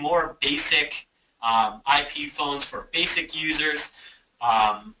essentially more basic IP phones for basic users.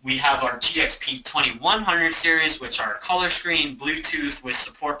 We have our GXP 2100 series, which are color screen, Bluetooth, with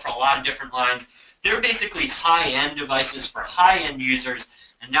support for a lot of different lines. They're basically high-end devices for high-end users,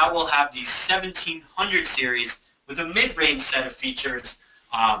 and now we'll have the 1700 series with a mid-range set of features,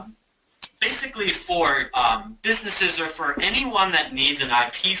 basically for businesses or for anyone that needs an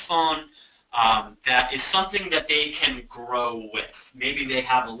IP phone that is something that they can grow with. Maybe they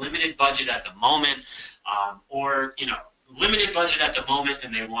have a limited budget at the moment, or limited budget at the moment,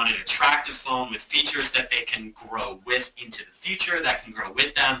 and they want an attractive phone with features that they can grow with into the future, that can grow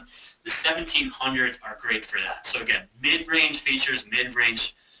with them. The 1700s are great for that. So again, mid-range features,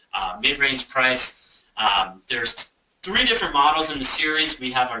 mid-range price. There's 3 different models in the series.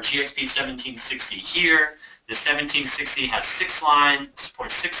 We have our GXP 1760 here. The 1760 has 6 lines,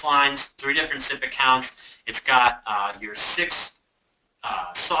 supports 6 lines, 3 different SIP accounts. It's got your 6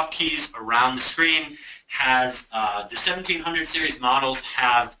 soft keys around the screen. Has the 1700 series models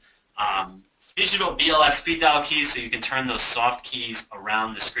have digital BLF speed dial keys, so you can turn those soft keys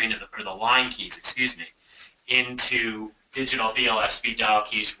around the screen, or the line keys, excuse me, into digital BLF speed dial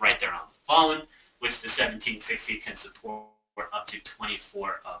keys right there on the phone, which the 1760 can support up to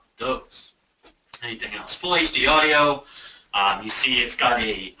 24 of those. Anything else? Full HD audio. You see it's got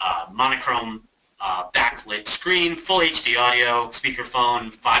a monochrome backlit screen, full HD audio, speakerphone,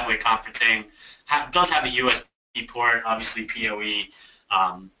 5-way conferencing. Does have a USB port, obviously PoE,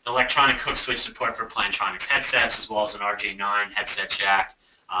 electronic hook switch support for Plantronics headsets, as well as an RJ9 headset jack,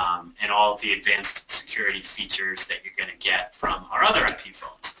 and all of the advanced security features that you're going to get from our other IP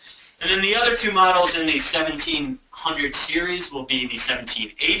phones. And then the other 2 models in the 1700 series will be the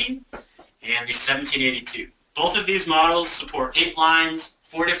 1780 and the 1782. Both of these models support 8 lines,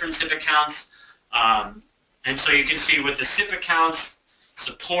 4 different SIP accounts, and so you can see with the SIP accounts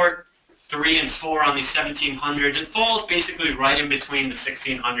support 3 and 4 on the 1700s. It falls basically right in between the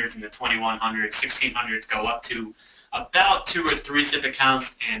 1600s and the 2100s. 1600s go up to about 2 or 3 SIP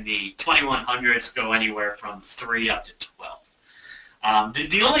accounts, and the 2100s go anywhere from 3 up to 12.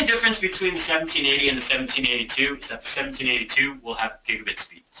 The only difference between the 1780 and the 1782 is that the 1782 will have gigabit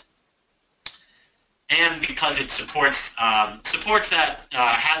speeds. And because it supports that,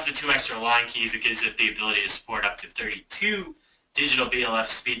 has the 2 extra line keys, it gives it the ability to support up to 32 digital BLF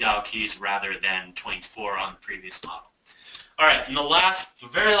speed dial keys rather than 24 on the previous model. All right, and the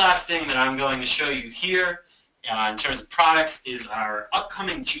very last thing that I'm going to show you here in terms of products is our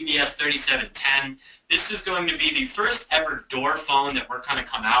upcoming GBS 3710. This is going to be the first ever door phone that we're going to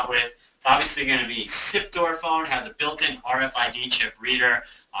come out with. It's obviously going to be a SIP door phone, has a built-in RFID chip reader,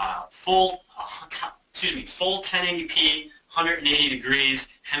 full 1080p, 180 degrees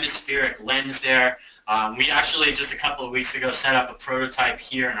hemispheric lens there. We actually just a couple of weeks ago set up a prototype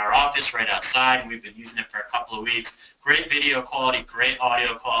here in our office right outside, and we've been using it for a couple of weeks. Great video quality, great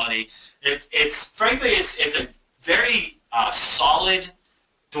audio quality. Frankly, it's a very solid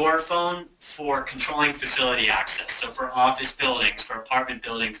door phone for controlling facility access. So for office buildings, for apartment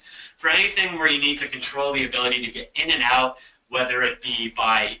buildings, for anything where you need to control the ability to get in and out, whether it be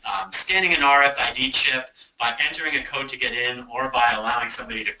by scanning an RFID chip, by entering a code to get in, or by allowing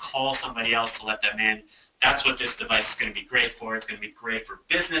somebody to call somebody else to let them in. That's what this device is going to be great for. It's going to be great for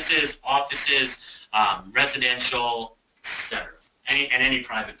businesses, offices, residential, etc. Any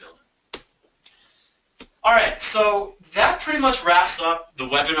private building. All right, so that pretty much wraps up the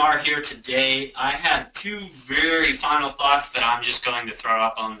webinar here today. I had two very final thoughts that I'm just going to throw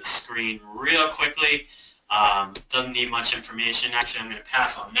up on the screen real quickly. Doesn't need much information. Actually, I'm going to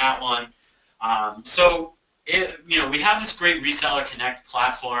pass on that one. We have this great Reseller Connect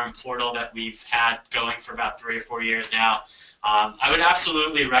platform portal that we've had going for about 3 or 4 years now. I would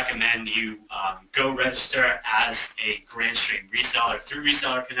absolutely recommend you go register as a Grandstream reseller through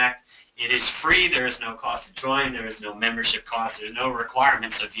Reseller Connect. It is free. There is no cost to join. There is no membership cost. There's no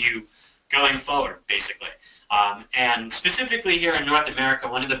requirements of you going forward, basically. And specifically here in North America,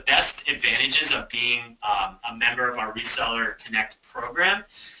 one of the best advantages of being a member of our Reseller Connect program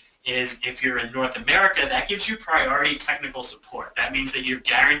is if you're in North America, that gives you priority technical support. That means that you're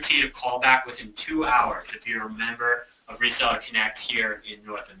guaranteed a call back within 2 hours if you're a member of Reseller Connect here in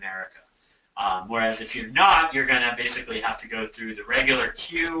North America. Whereas if you're not, you're going to basically have to go through the regular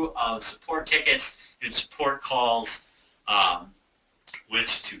queue of support tickets and support calls,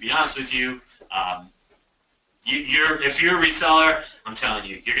 which, to be honest with you, if you're a reseller, I'm telling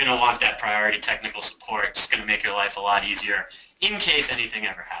you, you're going to want that priority technical support. It's going to make your life a lot easier in case anything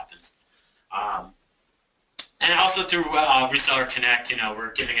ever happens. And also through Reseller Connect,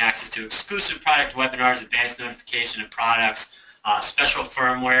 we're giving access to exclusive product webinars, advanced notification of products, special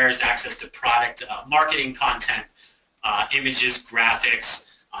firmwares, access to product marketing content, images, graphics.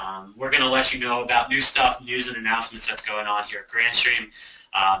 We're going to let you know about new stuff, news and announcements that's going on here at Grandstream.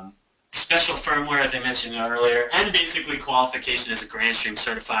 Special firmware, as I mentioned earlier, and basically qualification as a Grandstream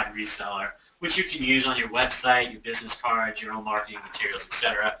certified reseller, which you can use on your website, your business cards, your own marketing materials,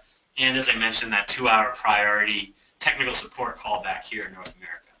 etc. And as I mentioned, that 2-hour priority technical support callback here in North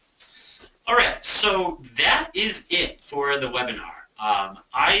America. All right, so that is it for the webinar.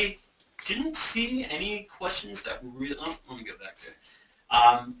 I didn't see any questions that really, let me go back there.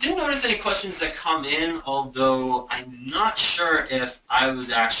 Didn't notice any questions that come in, although I'm not sure if I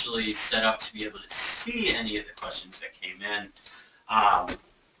was actually set up to be able to see any of the questions that came in.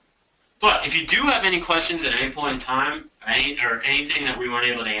 But if you do have any questions at any point in time, or anything that we weren't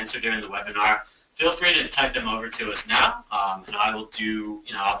able to answer during the webinar, feel free to type them over to us now, and I will do,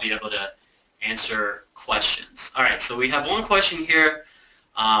 I'll be able to answer questions. All right, so we have one question here.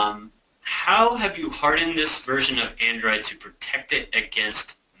 How have you hardened this version of Android to protect it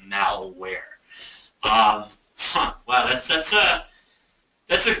against malware? Wow, honestly,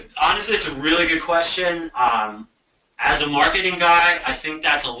 it's a really good question. As a marketing guy, I think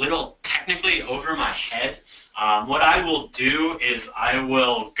that's a little technically over my head. What I will do is I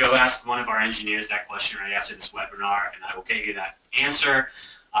will go ask one of our engineers that question right after this webinar, and I will get you that answer.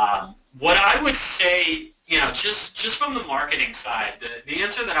 What I would say, just from the marketing side, the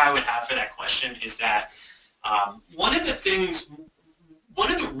answer that I would have for that question is that one of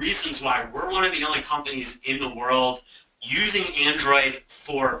the reasons why we're one of the only companies in the world using Android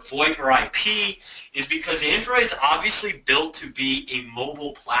for VoIP or IP is because Android's obviously built to be a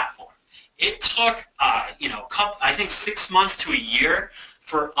mobile platform. It took, I think 6 months to a year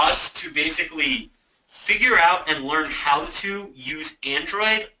for us to basically figure out and learn how to use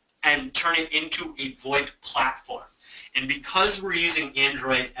Android and turn it into a VoIP platform. And because we're using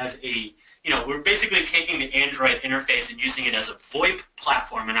Android as a, we're basically taking the Android interface and using it as a VoIP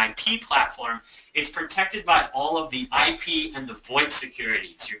platform, an IP platform, it's protected by all of the IP and the VoIP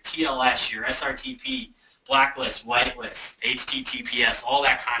securities, your TLS, your SRTP, blacklist, whitelist, HTTPS, all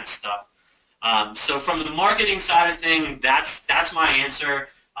that kind of stuff. So from the marketing side of things, that's my answer.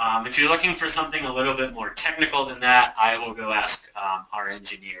 If you're looking for something a little bit more technical than that, I will go ask our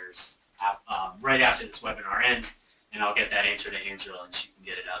engineers right after this webinar ends, and I'll get that answer to Angela, and she can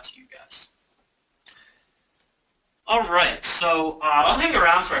get it out to you guys. All right, so I'll hang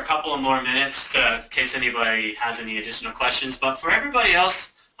around for a couple of more minutes in case anybody has any additional questions. But for everybody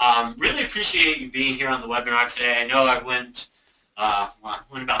else, really appreciate you being here on the webinar today. I know I went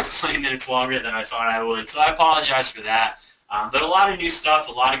about 20 minutes longer than I thought I would, so I apologize for that. But a lot of new stuff,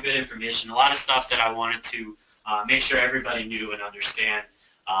 a lot of good information, a lot of stuff that I wanted to make sure everybody knew and understand.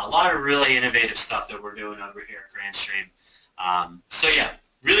 A lot of really innovative stuff that we're doing over here at Grandstream. So yeah,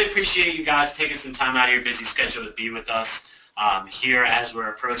 really appreciate you guys taking some time out of your busy schedule to be with us here as we're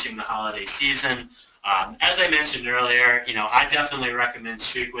approaching the holiday season. As I mentioned earlier, I definitely recommend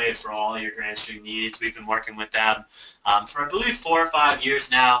Streakwave for all your Grandstream needs. We've been working with them for I believe 4 or 5 years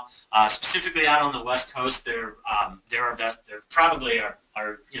now. Specifically out on the West Coast, they're our best. They're probably our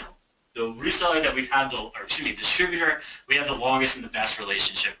the reseller that we've had, distributor we have the longest and the best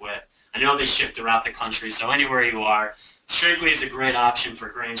relationship with. I know they ship throughout the country, so anywhere you are, Streakwave is a great option for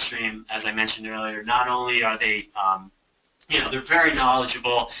Grandstream. As I mentioned earlier, not only are they they're very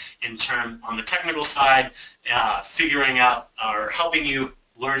knowledgeable on the technical side, figuring out or helping you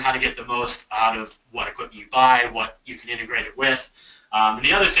learn how to get the most out of what equipment you buy, what you can integrate it with. And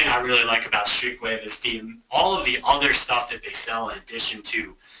the other thing I really like about Streakwave is all of the other stuff that they sell in addition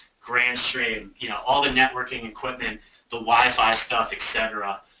to Grandstream, all the networking equipment, the Wi-Fi stuff,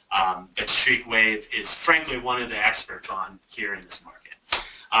 etc. That Streakwave is frankly one of the experts on here in this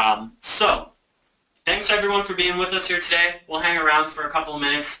market. So thanks everyone for being with us here today. We'll hang around for a couple of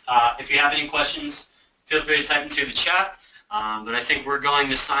minutes. If you have any questions, feel free to type into the chat. But I think we're going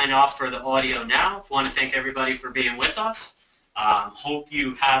to sign off for the audio now. I want to thank everybody for being with us. Hope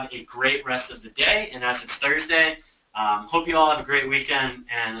you have a great rest of the day. And as it's Thursday, hope you all have a great weekend.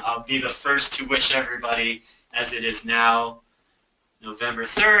 And I'll be the first to wish everybody, as it is now November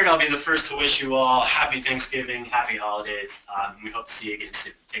 3rd, I'll be the first to wish you all happy Thanksgiving, happy holidays. We hope to see you again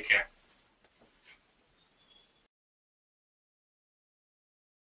soon. Take care.